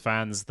Sopranos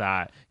fans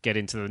that get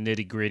into the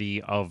nitty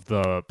gritty of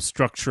the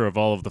structure of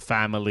all of the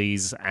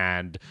families,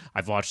 and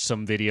I've watched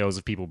some videos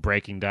of people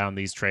breaking down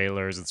these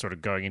trailers and sort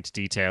of going into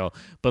detail.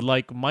 But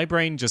like, my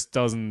brain just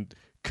doesn't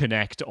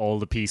connect all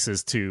the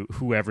pieces to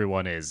who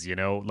everyone is, you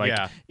know?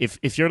 Like,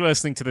 if you're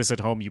listening to this at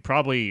home, you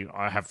probably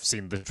have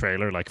seen the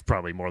trailer, like,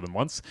 probably more than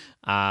once.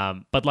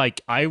 But, like,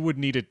 I would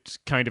need it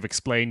kind of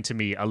explained to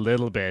me a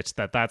little bit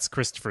that that's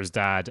Christopher's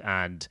dad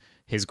and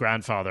his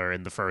grandfather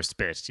in the first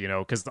bit, you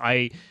know? Because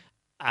I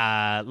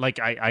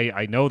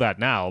know that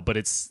now, but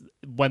it's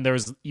when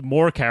there's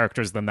more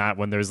characters than that,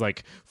 when there's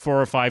like 4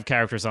 or 5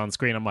 characters on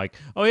screen, I'm like,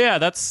 oh yeah,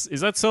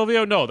 is that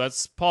Silvio? No,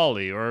 that's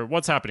Paulie, or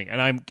what's happening?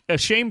 And I'm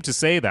ashamed to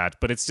say that,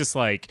 but it's just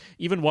like,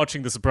 even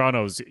watching The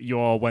Sopranos, you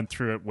all went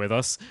through it with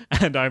us,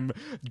 and I'm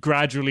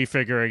gradually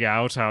figuring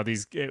out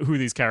who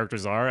these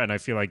characters are, and I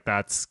feel like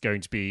that's going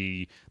to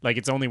be, like,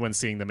 it's only when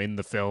seeing them in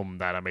the film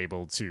that I'm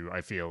able to,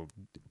 I feel,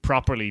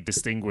 properly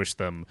distinguish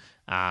them.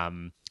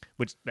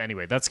 Which,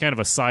 anyway, that's kind of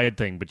a side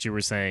thing, but you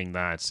were saying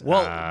that.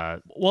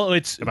 Well,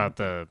 it's about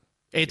the.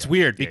 It's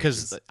weird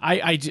because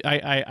I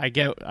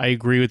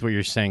agree with what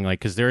you're saying. Like,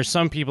 because there are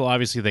some people,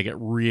 obviously, they get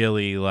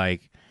really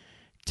like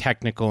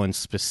technical and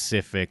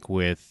specific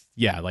with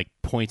like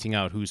pointing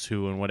out who's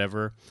who and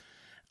whatever.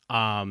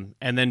 And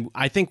then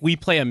I think we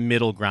play a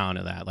middle ground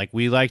of that. Like,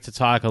 we like to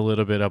talk a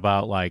little bit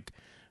about like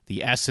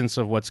the essence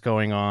of what's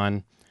going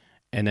on,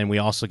 and then we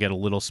also get a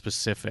little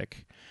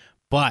specific,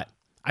 but.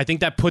 I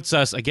think that puts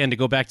us, again, to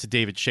go back to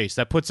David Chase,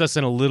 that puts us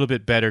in a little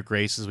bit better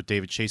graces with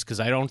David Chase, because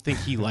I don't think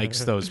he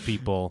likes those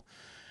people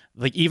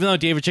like, even though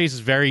David Chase is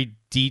very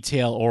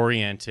detail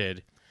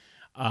oriented,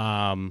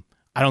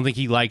 I don't think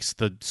he likes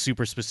the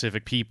super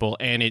specific people.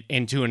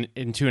 And to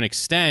an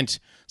extent,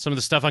 some of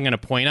the stuff I'm going to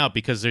point out,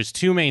 because there's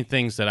two main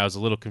things that I was a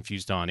little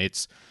confused on.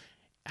 It's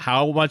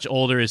how much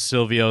older is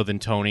Silvio than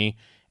Tony,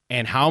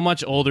 and how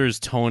much older is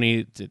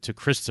Tony to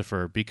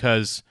Christopher,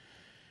 because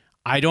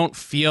I don't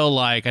feel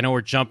like, I know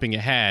we're jumping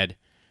ahead,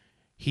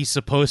 he's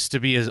supposed to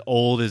be as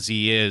old as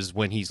he is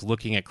when he's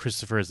looking at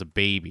Christopher as a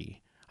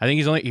baby. I think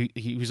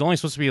he's only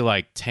supposed to be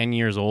like 10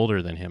 years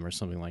older than him or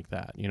something like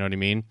that. You know what I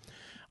mean?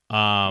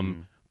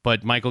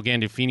 But Michael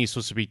Gandolfini's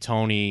supposed to be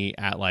Tony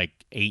at like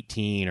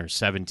 18 or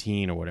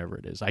 17 or whatever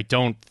it is. I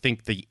don't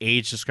think the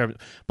age discrepancy.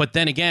 But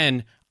then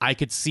again, I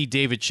could see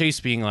David Chase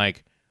being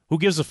like, who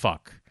gives a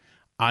fuck?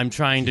 I'm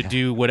trying to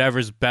do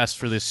whatever's best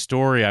for this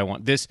story. I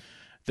want this.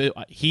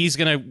 He's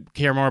going to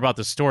care more about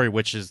the story,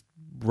 which is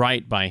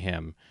right by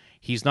him.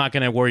 He's not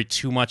going to worry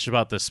too much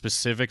about the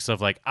specifics of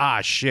like,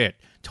 shit,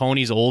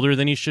 Tony's older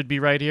than he should be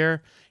right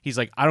here. He's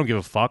like, I don't give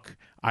a fuck.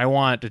 I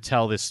want to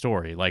tell this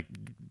story. Like,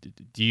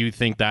 do you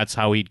think that's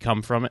how he'd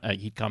come from it?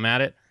 He'd come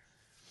at it?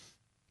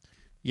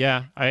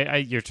 Yeah,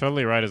 you're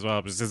totally right as well. I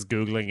was just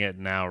Googling it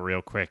now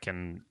real quick,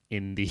 and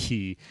in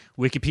the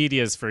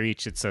Wikipedias for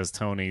each, it says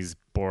Tony's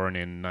born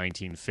in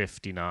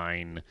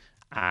 1959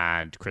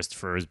 and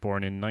Christopher is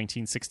born in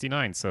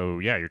 1969. So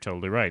yeah, you're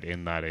totally right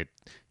in that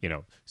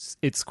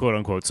it's quote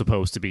unquote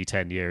supposed to be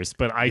 10 years.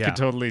 But I could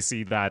totally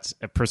see that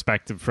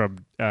perspective from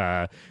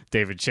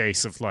David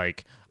Chase of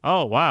like,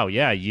 oh wow,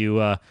 yeah,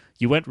 you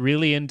went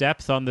really in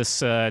depth on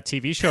this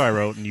TV show I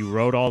wrote, and you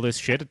wrote all this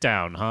shit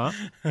down, huh?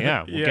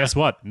 Yeah. Well, guess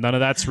what? None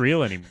of that's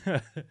real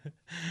anymore.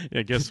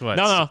 Yeah. Guess what?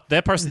 No.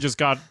 That person just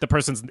got the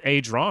person's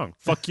age wrong.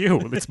 Fuck you.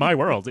 It's my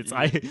world.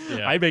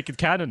 I make it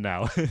canon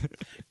now.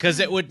 Because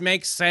it would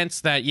make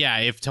sense that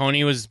if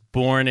Tony was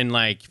born in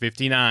like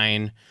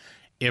 59,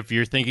 if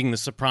you're thinking the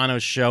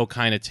Sopranos show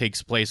kind of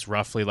takes place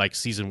roughly like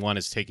season 1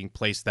 is taking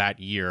place that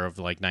year of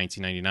like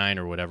 1999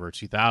 or whatever,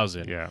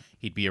 2000.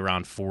 He'd be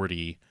around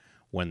 40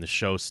 when the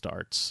show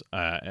starts,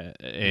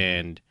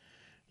 and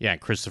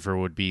Christopher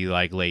would be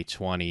like late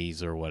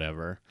 20s or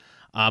whatever.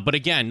 But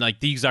again, like,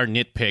 these are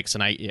nitpicks,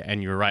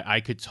 and you're right. I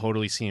could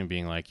totally see him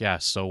being like, yeah,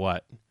 so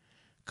what?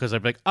 Because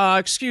I'd be like,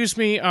 excuse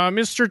me,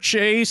 Mr.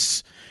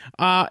 Chase,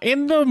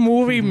 in the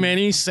movie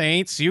Many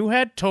Saints, you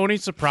had Tony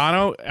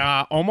Soprano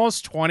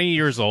almost 20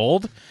 years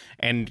old,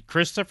 and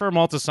Christopher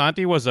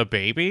Moltisanti was a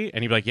baby,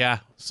 and he'd be like, yeah,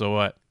 so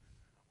what?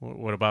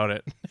 What about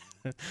it?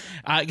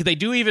 They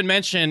do even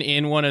mention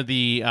in one of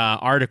the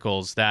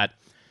articles that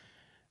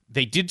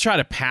they did try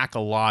to pack a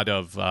lot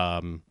of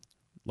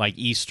like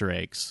Easter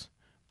eggs,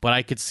 but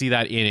I could see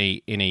that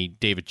in a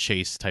David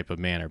Chase type of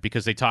manner,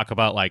 because they talk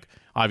about like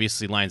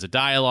obviously lines of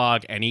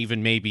dialogue and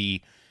even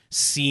maybe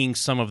seeing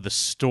some of the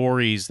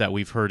stories that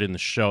we've heard in the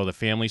show, the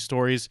family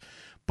stories,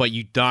 but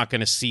you're not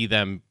going to see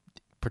them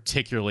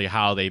particularly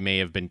how they may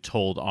have been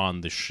told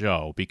on the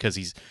show, because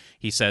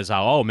he says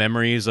how,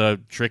 memory is a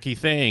tricky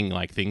thing,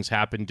 like things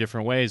happen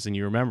different ways than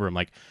you remember them.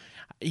 Like,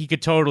 he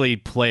could totally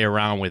play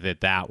around with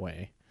it that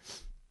way.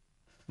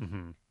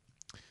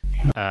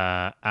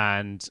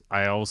 And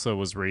I also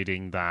was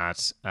reading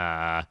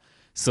that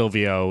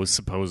Silvio was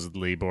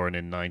supposedly born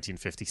in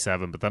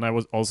 1957, but then I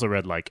was also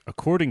read, like,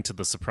 according to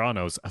The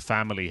Sopranos, a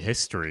family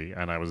history,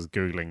 and I was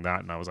Googling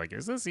that, and I was like,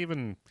 is this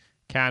even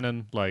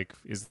canon? Like,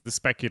 is this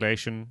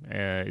speculation?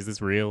 Is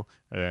this real?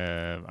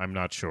 I'm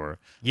not sure.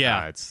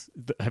 Yeah.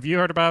 Have you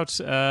heard about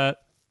The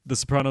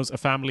Sopranos, A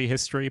Family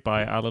History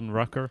by Alan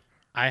Rucker?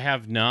 I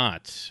have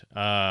not.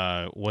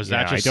 Was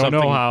that just I don't something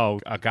know how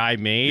a guy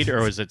made,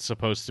 or was it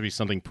supposed to be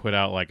something put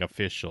out like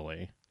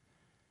officially?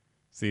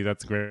 See,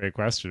 that's a great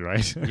question,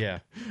 right? Yeah.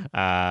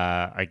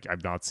 I'm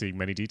not seeing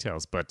many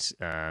details, but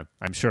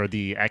I'm sure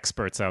the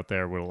experts out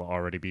there will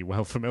already be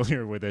well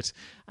familiar with it.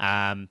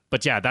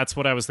 But yeah, that's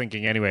what I was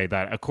thinking anyway,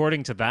 that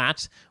according to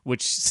that,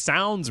 which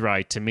sounds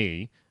right to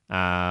me,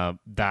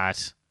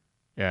 that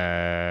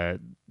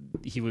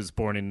he was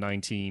born in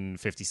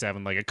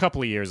 1957, like a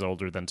couple of years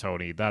older than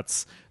Tony.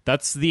 That's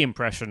the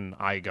impression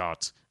I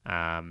got,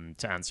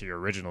 to answer your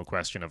original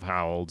question of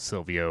how old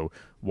Silvio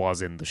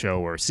was in the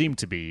show, or seemed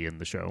to be in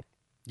the show.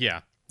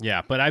 Yeah,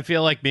 but I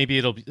feel like maybe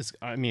it'll be,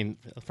 I mean,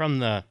 from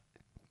the,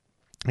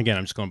 again,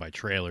 I'm just going by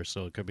trailer,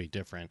 so it could be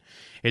different.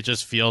 It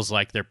just feels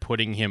like they're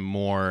putting him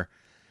more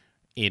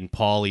in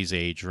Paulie's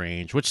age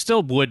range, which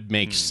still would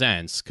make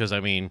sense, because, I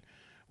mean,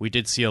 we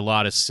did see a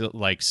lot of,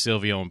 like,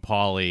 Silvio and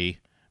Paulie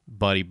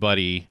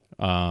buddy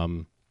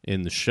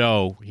in the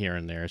show here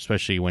and there,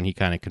 especially when he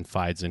kind of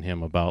confides in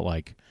him about,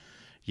 like,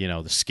 you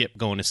know, the Skip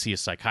going to see a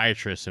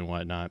psychiatrist and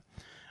whatnot.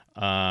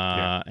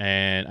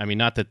 And, I mean,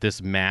 not that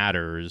this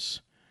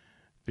matters,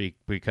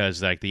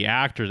 because like the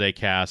actor they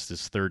cast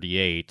is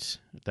 38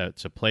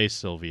 to play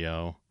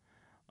Silvio,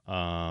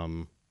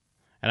 and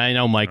I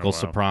know Michael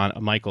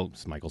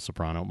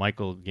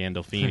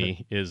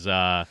Gandolfini is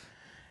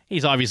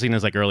he's obviously in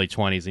his like early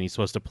 20s, and he's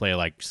supposed to play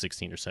like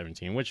 16 or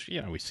 17, which,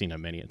 you know, we've seen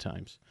him many a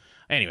times.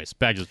 Anyways,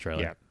 back to the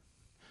trailer.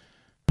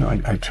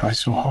 I try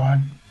so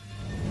hard.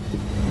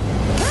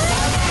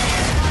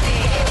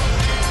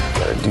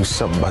 gotta do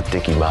something about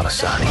Dickie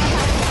Moltisanti.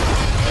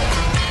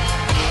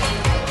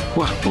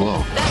 What?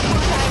 Blow.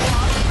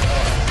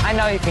 I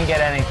know you can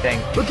get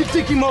anything. Look at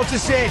Dickie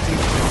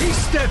Moltisanti. He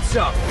steps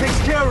up, takes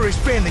care of his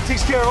family,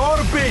 takes care of all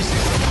the business.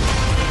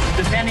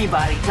 If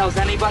anybody tells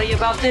anybody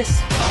about this,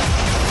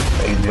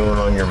 How you doing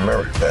on your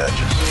merit badges?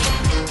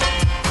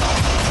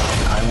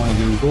 I want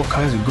to do all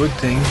kinds of good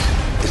things.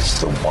 It's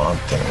the want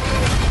thing.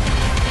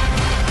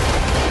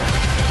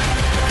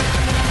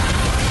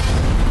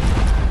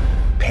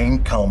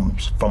 Pain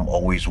comes from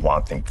always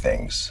wanting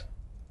things.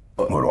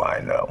 What do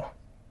I know?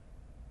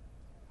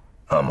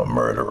 I'm a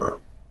murderer.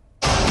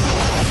 The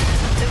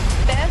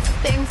best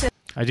things in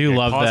I do Okay,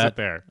 love pause that. it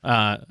there.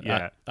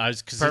 Yeah, I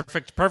was cause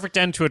Perfect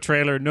end to a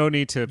trailer. No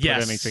need to put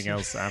Yes. anything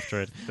else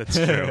after it. that's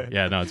true.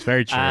 Yeah, no, it's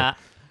very true.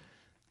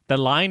 The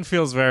line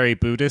feels very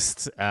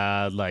Buddhist,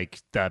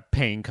 like that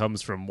pain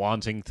comes from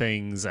wanting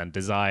things and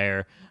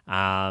desire,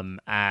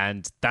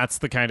 and that's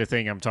the kind of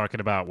thing I'm talking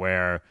about.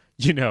 Where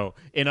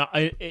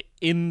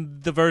in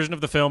the version of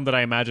the film that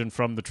I imagine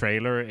from the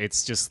trailer,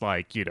 it's just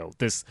like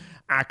this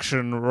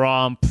action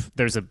romp.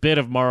 There's a bit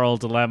of moral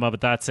dilemma,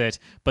 but that's it.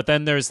 But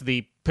then there's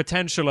the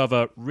potential of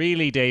a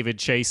really David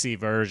Chasey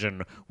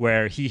version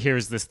where he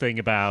hears this thing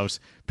about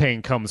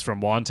pain comes from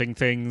wanting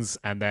things,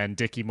 and then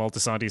Dickie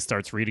Moltisanti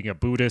starts reading a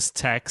Buddhist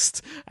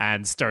text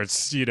and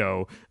starts,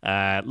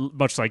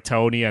 much like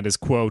Tony and his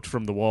quote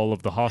from the wall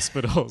of the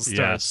hospital,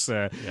 starts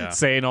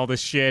saying all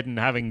this shit and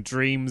having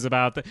dreams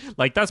about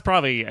like that's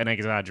probably an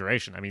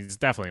exaggeration. I mean, it's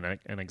definitely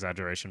an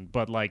exaggeration,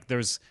 but like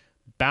there's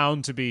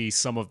bound to be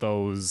some of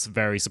those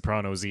very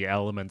Sopranos-y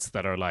elements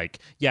that are like,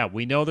 yeah,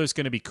 we know there's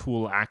going to be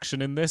cool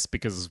action in this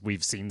because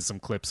we've seen some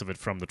clips of it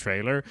from the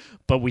trailer,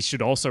 but we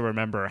should also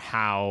remember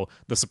how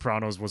The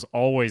Sopranos was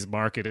always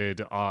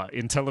marketed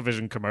in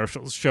television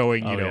commercials,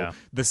 showing,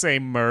 the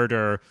same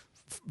murder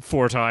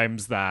four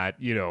times that,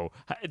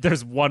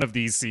 there's one of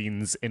these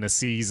scenes in a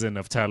season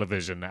of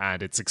television,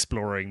 and it's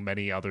exploring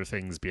many other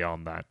things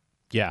beyond that.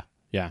 Yeah,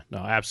 no,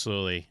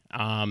 absolutely.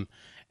 And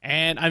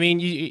I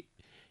mean,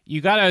 you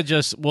gotta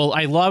just, well,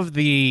 I love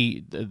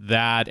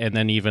that, and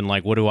then even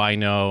like, what do I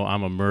know?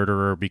 I'm a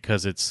murderer,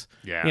 because it's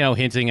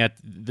hinting at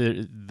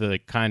the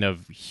kind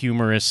of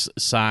humorous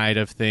side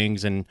of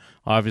things, and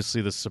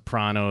obviously The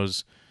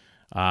Sopranos,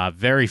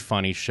 very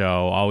funny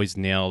show, always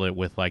nailed it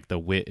with like the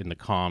wit and the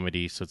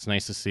comedy. So it's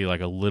nice to see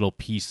like a little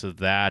piece of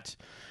that.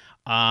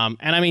 And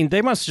I mean,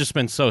 they must have just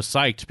been so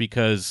psyched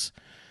because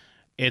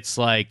it's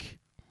like,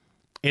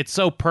 it's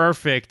so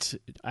perfect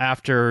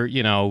after,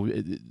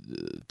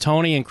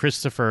 Tony and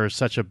Christopher are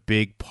such a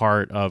big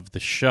part of the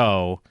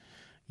show,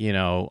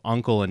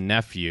 uncle and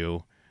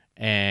nephew.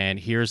 And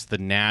here's the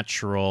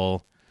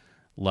natural,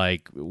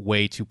 like,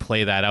 way to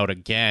play that out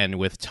again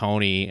with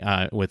Tony,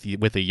 with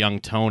a young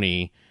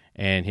Tony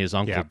and his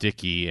uncle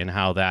Dickie, and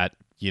how that,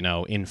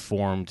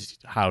 informed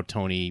how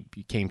Tony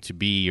came to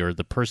be, or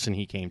the person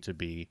he came to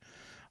be.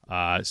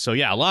 So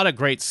yeah, a lot of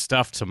great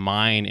stuff to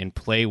mine and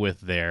play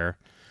with there.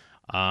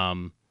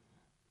 And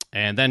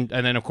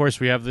then of course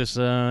we have this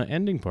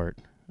ending part.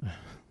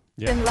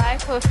 in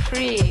life for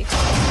free.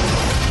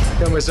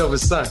 Got myself a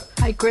son.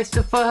 hi,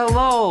 Christopher,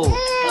 hello.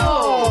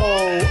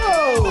 Okay,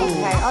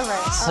 all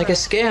right. It's like a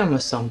scam or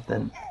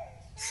something.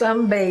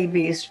 Some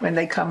babies, when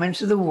they come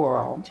into the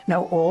world,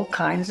 know all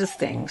kinds of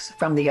things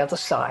from the other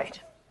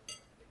side.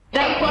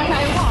 That's what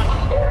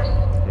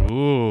I want.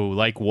 Ooh,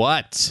 like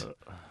what?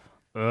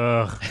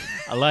 Ugh.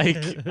 I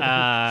like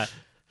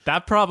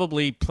that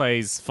probably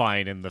plays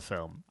fine in the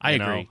film. I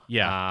you agree. know?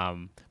 Yeah.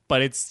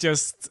 But it's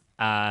just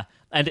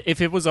and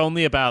if it was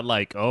only about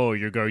like, oh,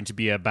 you're going to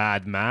be a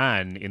bad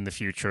man in the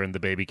future and the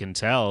baby can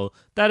tell,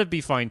 that'd be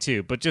fine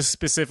too. But just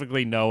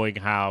specifically knowing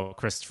how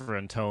Christopher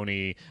and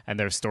Tony and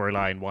their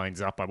storyline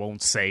winds up, I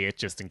won't say it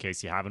just in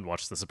case you haven't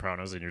watched The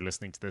Sopranos and you're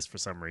listening to this for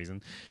some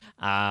reason.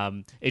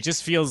 It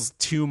just feels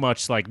too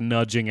much like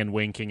nudging and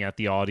winking at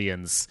the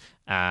audience.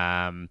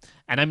 And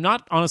I'm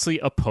not honestly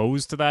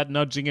opposed to that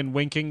nudging and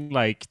winking.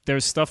 Like,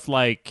 there's stuff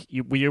like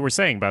you were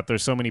saying about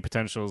there's so many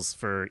potentials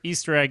for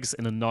Easter eggs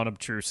in a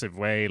non-obtrusive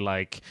way.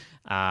 Like,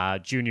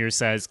 Junior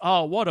says,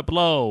 "Oh, what a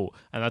blow,"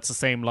 and that's the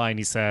same line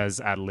he says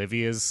at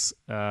Olivia's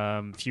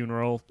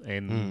funeral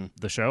in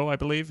the show, I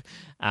believe.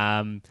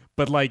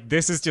 But like,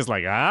 this is just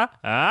like,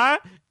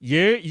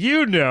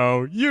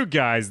 you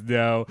guys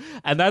know,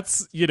 and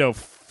that's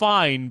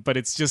fine. But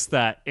it's just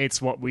that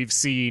it's what we've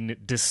seen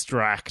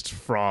distract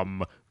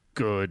from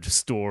good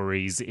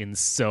stories in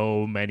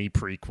so many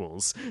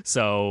prequels.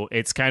 So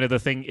it's kind of the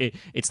thing.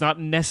 It's not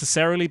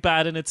necessarily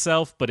bad in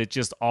itself, but it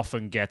just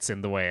often gets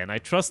in the way. And I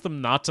trust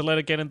them not to let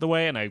it get in the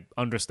way. And I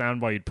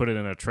understand why you'd put it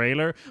in a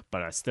trailer,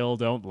 but I still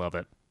don't love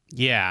it.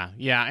 Yeah.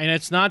 And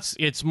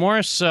it's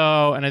more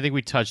so, and I think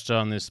we touched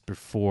on this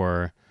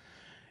before,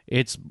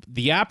 it's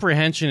the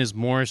apprehension is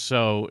more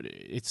so,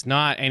 it's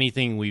not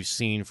anything we've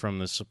seen from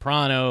The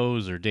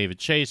Sopranos or David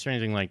Chase or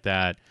anything like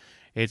that.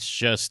 It's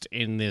just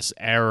in this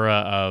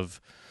era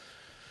of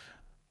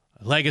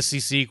legacy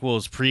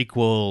sequels,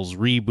 prequels,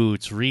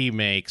 reboots,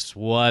 remakes,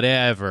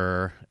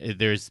 whatever.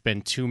 There's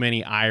been too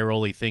many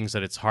eye-rolly things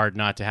that it's hard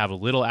not to have a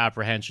little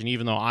apprehension,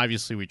 even though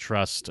obviously we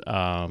trust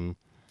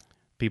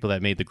people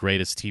that made the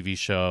greatest TV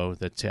show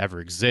that to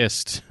ever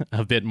exist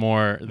a bit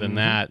more than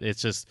that.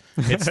 It's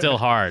still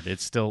hard.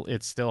 It's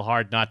still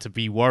hard not to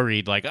be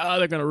worried, like, oh,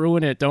 they're going to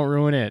ruin it. Don't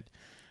ruin it.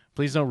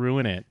 Please don't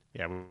ruin it.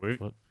 Yeah,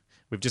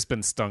 we've just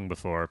been stung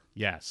before.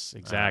 Yes,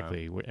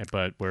 exactly.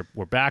 But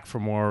we're back for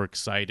more. We're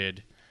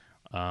excited.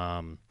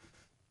 I mean,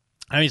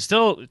 it's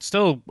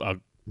still a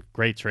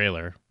great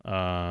trailer.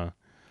 I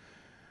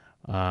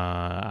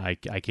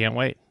can't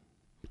wait.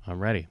 I'm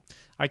ready.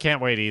 I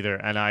can't wait either,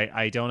 and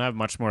I don't have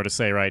much more to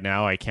say right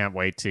now. I can't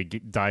wait to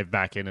dive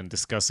back in and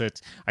discuss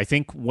it. I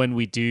think when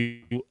we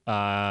do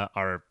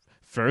our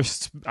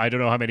first, I don't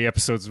know how many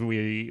episodes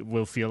we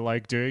will feel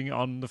like doing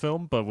on the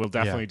film, but we'll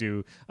definitely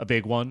do a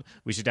big one.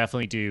 We should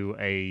definitely do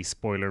a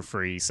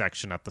spoiler-free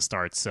section at the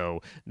start,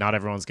 so not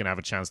everyone's going to have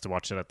a chance to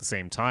watch it at the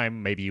same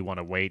time. Maybe you want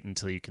to wait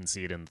until you can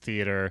see it in the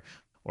theater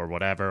or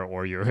whatever,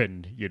 or you're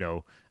in,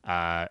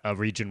 a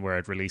region where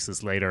it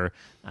releases later.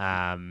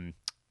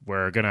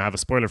 We're going to have a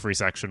spoiler-free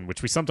section,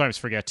 which we sometimes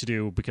forget to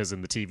do because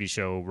in the TV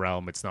show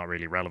realm, it's not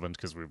really relevant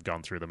because we've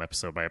gone through them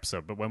episode by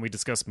episode. But when we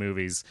discuss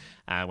movies,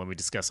 when we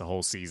discuss a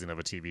whole season of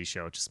a TV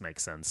show, it just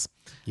makes sense.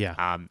 Yeah.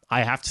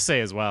 I have to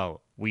say as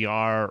well, we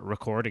are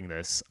recording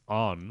this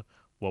on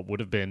what would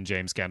have been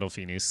James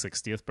Gandolfini's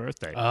 60th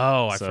birthday.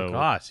 Oh, I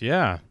forgot.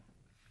 Yeah.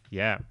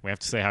 Yeah, we have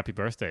to say happy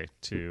birthday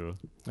to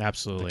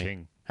absolutely the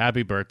king.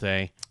 Happy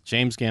birthday,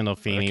 James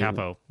Gandolfini.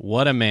 Capo.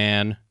 What a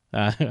man.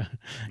 To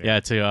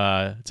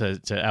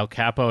El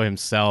Capo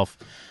himself,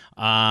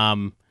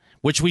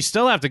 which we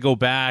still have to go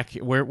back.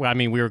 We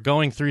were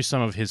going through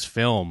some of his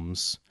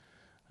films,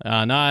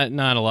 not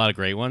a lot of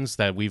great ones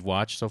that we've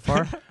watched so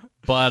far,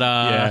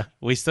 but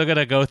we still got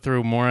to go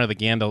through more of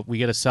the we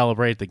got to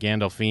celebrate the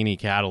Gandolfini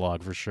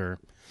catalog for sure.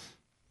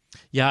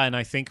 Yeah, and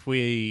I think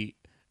we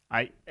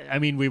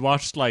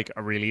watched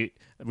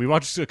we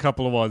watched a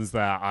couple of ones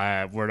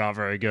that were not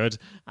very good,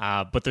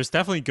 but there's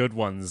definitely good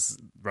ones,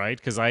 right?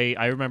 Because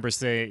I remember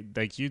saying,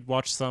 like, you'd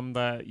watched some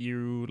that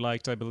you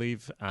liked, I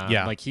believe.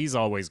 Like, he's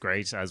always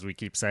great, as we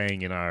keep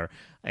saying in our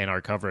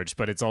coverage,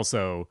 but it's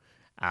also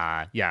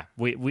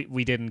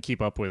we didn't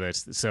keep up with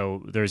it.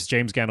 So there's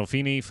James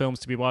Gandolfini films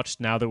to be watched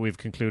now that we've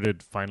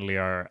concluded finally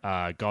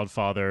our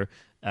Godfather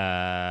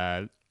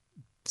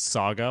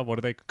saga. What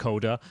are they?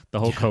 Coda, the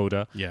whole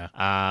Coda.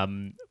 Yeah.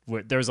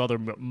 There's other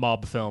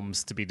mob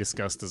films to be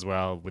discussed as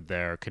well, with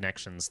their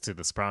connections to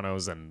The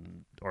Sopranos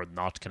or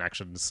not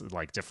connections,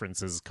 like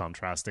differences,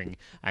 contrasting,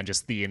 and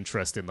just the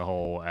interest in the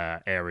whole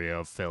area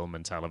of film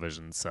and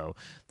television. So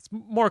it's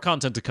more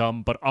content to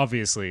come, but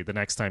obviously the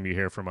next time you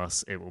hear from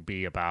us, it will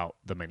be about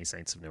The Many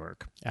Saints of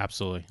Newark.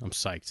 Absolutely. I'm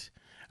psyched.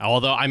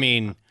 Although, I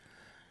mean,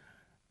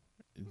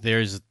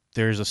 there's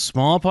a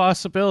small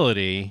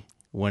possibility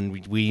when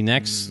the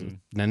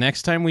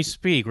next time we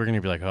speak, we're going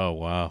to be like, oh,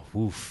 wow,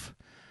 oof.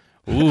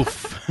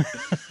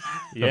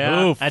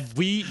 Yeah, Oof. and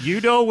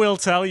we'll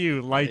tell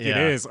you like it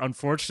is,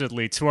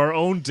 unfortunately, to our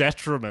own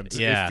detriment.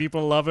 Yeah. If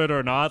people love it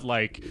or not,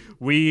 like,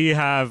 we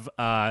have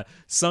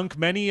sunk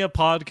many a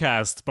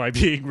podcast by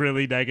being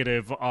really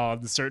negative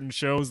on certain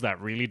shows that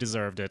really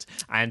deserved it,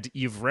 and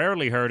you've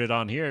rarely heard it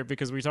on here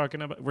because we're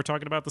talking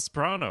about The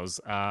Sopranos,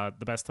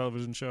 the best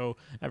television show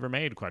ever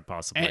made, quite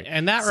possibly.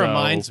 And that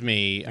reminds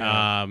me,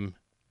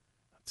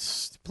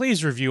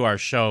 please review our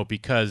show,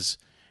 because,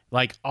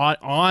 like,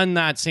 on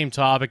that same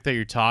topic that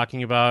you're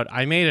talking about,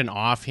 I made an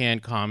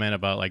offhand comment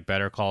about, like,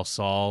 Better Call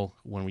Saul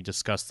when we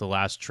discussed the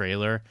last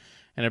trailer,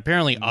 and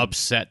apparently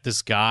upset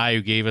this guy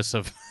who gave us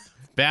a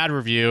bad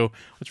review,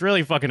 which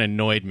really fucking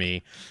annoyed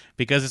me,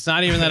 because it's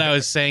not even that I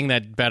was saying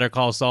that Better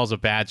Call Saul is a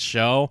bad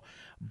show,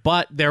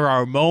 but there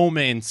are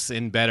moments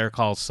in Better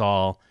Call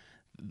Saul,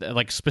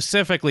 like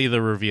specifically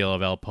the reveal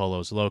of El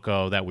Pollo's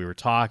Loco that we were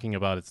talking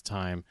about at the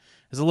time,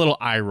 is a little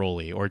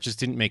eye-rolly, or it just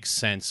didn't make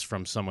sense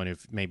from someone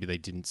if maybe they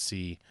didn't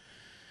see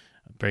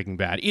Breaking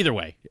Bad. Either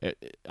way,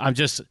 I'm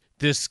just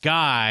this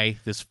guy,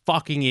 this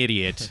fucking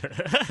idiot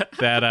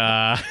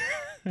that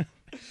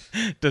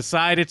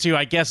decided to,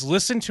 I guess,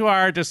 listen to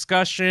our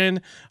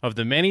discussion of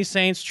the Many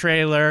Saints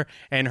trailer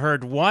and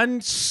heard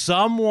one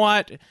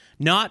somewhat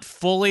not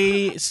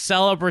fully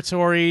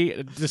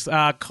celebratory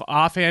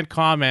offhand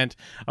comment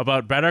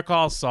about Better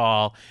Call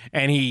Saul,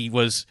 and he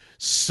was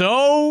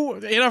so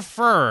in a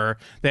fur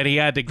that he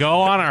had to go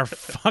on our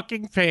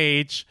fucking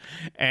page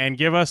and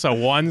give us a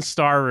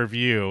 1-star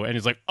review. And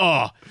he's like,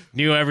 oh,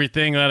 knew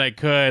everything that I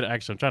could.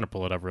 Actually, I'm trying to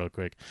pull it up real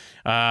quick.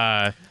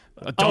 It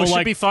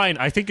should be fine.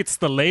 I think it's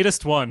the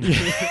latest one.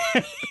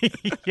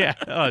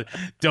 Yeah.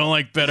 Don't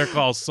like Better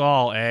Call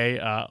Saul, eh?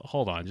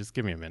 Hold on. Just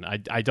give me a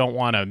minute. I don't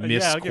want to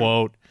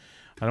misquote.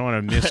 I don't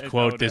want to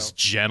misquote this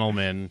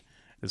gentleman,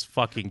 this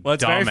fucking dumbass.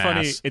 Very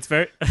funny.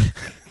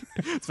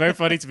 It's very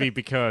funny to me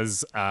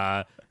because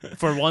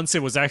for once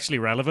it was actually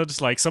relevant.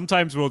 Like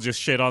sometimes we'll just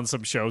shit on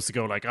some shows to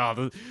go like,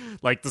 oh,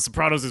 The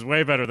Sopranos is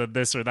way better than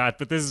this or that.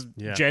 But this is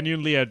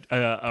genuinely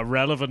a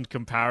relevant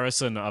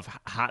comparison of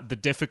the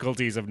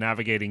difficulties of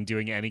navigating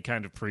doing any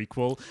kind of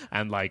prequel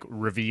and like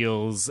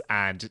reveals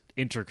and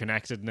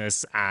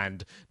interconnectedness.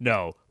 And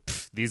no,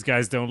 these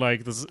guys don't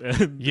like this.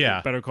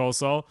 Better Call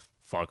Saul.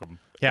 Fuck them.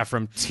 Yeah,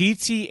 from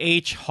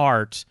TTH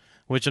Hart,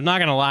 which I'm not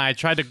going to lie, I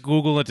tried to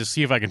Google it to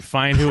see if I can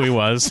find who he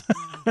was.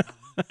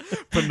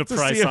 Putting the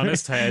price on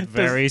his head,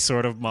 very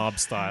sort of mob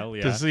style,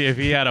 to see if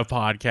he had a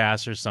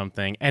podcast or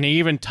something. And he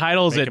even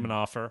titles Make it him an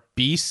offer.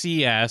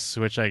 BCS,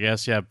 which I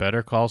guess,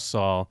 Better Call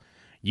Saul.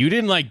 You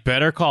didn't like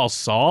Better Call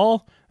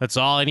Saul? That's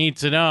all I need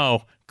to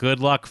know. Good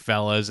luck,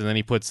 fellas. And then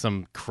he puts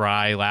some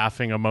cry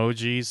laughing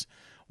emojis.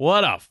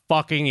 What a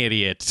fucking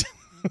idiot.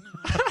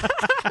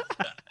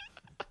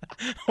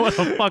 What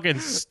a fucking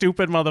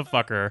stupid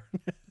motherfucker.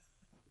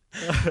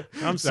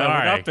 I'm sorry.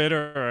 We're not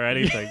bitter or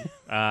anything.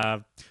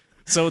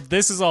 So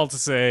this is all to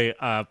say,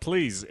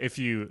 please, if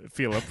you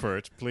feel up for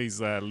it,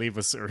 please leave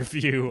us a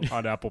review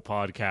on Apple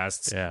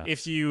Podcasts. Yeah.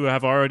 If you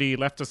have already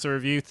left us a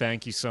review,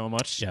 thank you so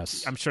much.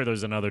 Yes. I'm sure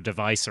there's another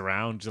device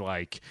around,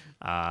 like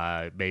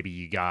maybe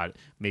you got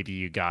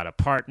a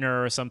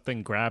partner or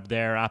something. Grab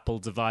their Apple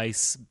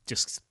device.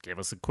 Just give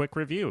us a quick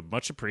review.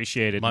 Much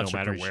appreciated, no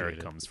matter where it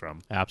comes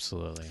from.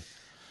 Absolutely.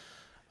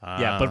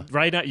 But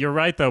right now, you're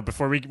right, though.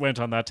 Before we went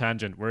on that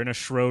tangent, we're in a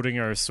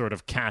Schrodinger sort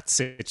of cat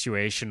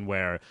situation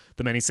where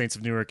The Many Saints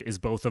of Newark is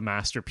both a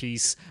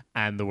masterpiece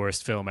and the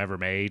worst film ever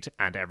made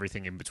and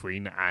everything in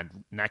between.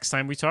 And next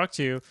time we talk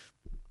to you,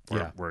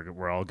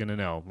 we're all gonna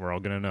know. We're all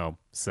gonna know.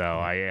 So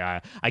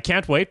I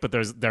can't wait, but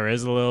there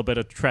is a little bit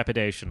of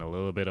trepidation, a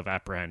little bit of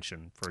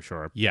apprehension for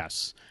sure.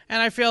 Yes.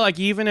 And I feel like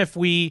even if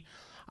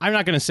I'm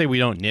not going to say we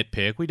don't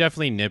nitpick. We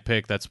definitely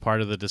nitpick. That's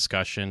part of the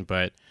discussion,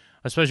 but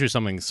especially with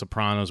something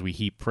Sopranos, we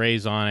heap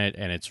praise on it,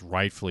 and it's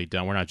rightfully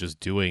done. We're not just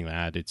doing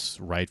that. It's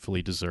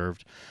rightfully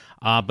deserved.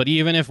 But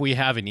even if we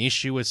have an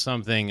issue with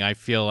something, I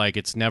feel like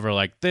it's never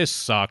like, this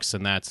sucks,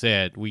 and that's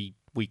it. We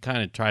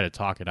kind of try to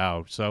talk it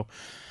out. So,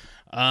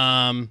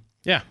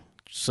 yeah.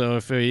 So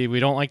if we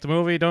don't like the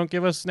movie, don't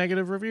give us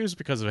negative reviews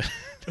because of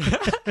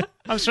it.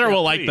 I'm sure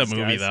we'll like the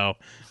movie, though.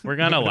 We're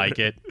going to like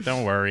it.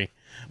 Don't worry.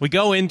 We're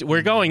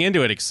going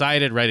into it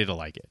excited, ready to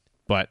like it.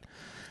 But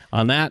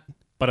on that...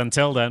 But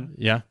until then...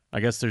 Yeah. I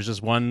guess there's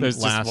just one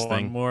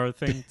more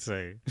thing to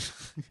say.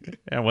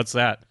 Yeah, what's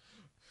that?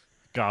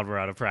 God, we're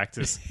out of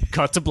practice.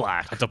 Cut to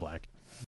black. Cut to black.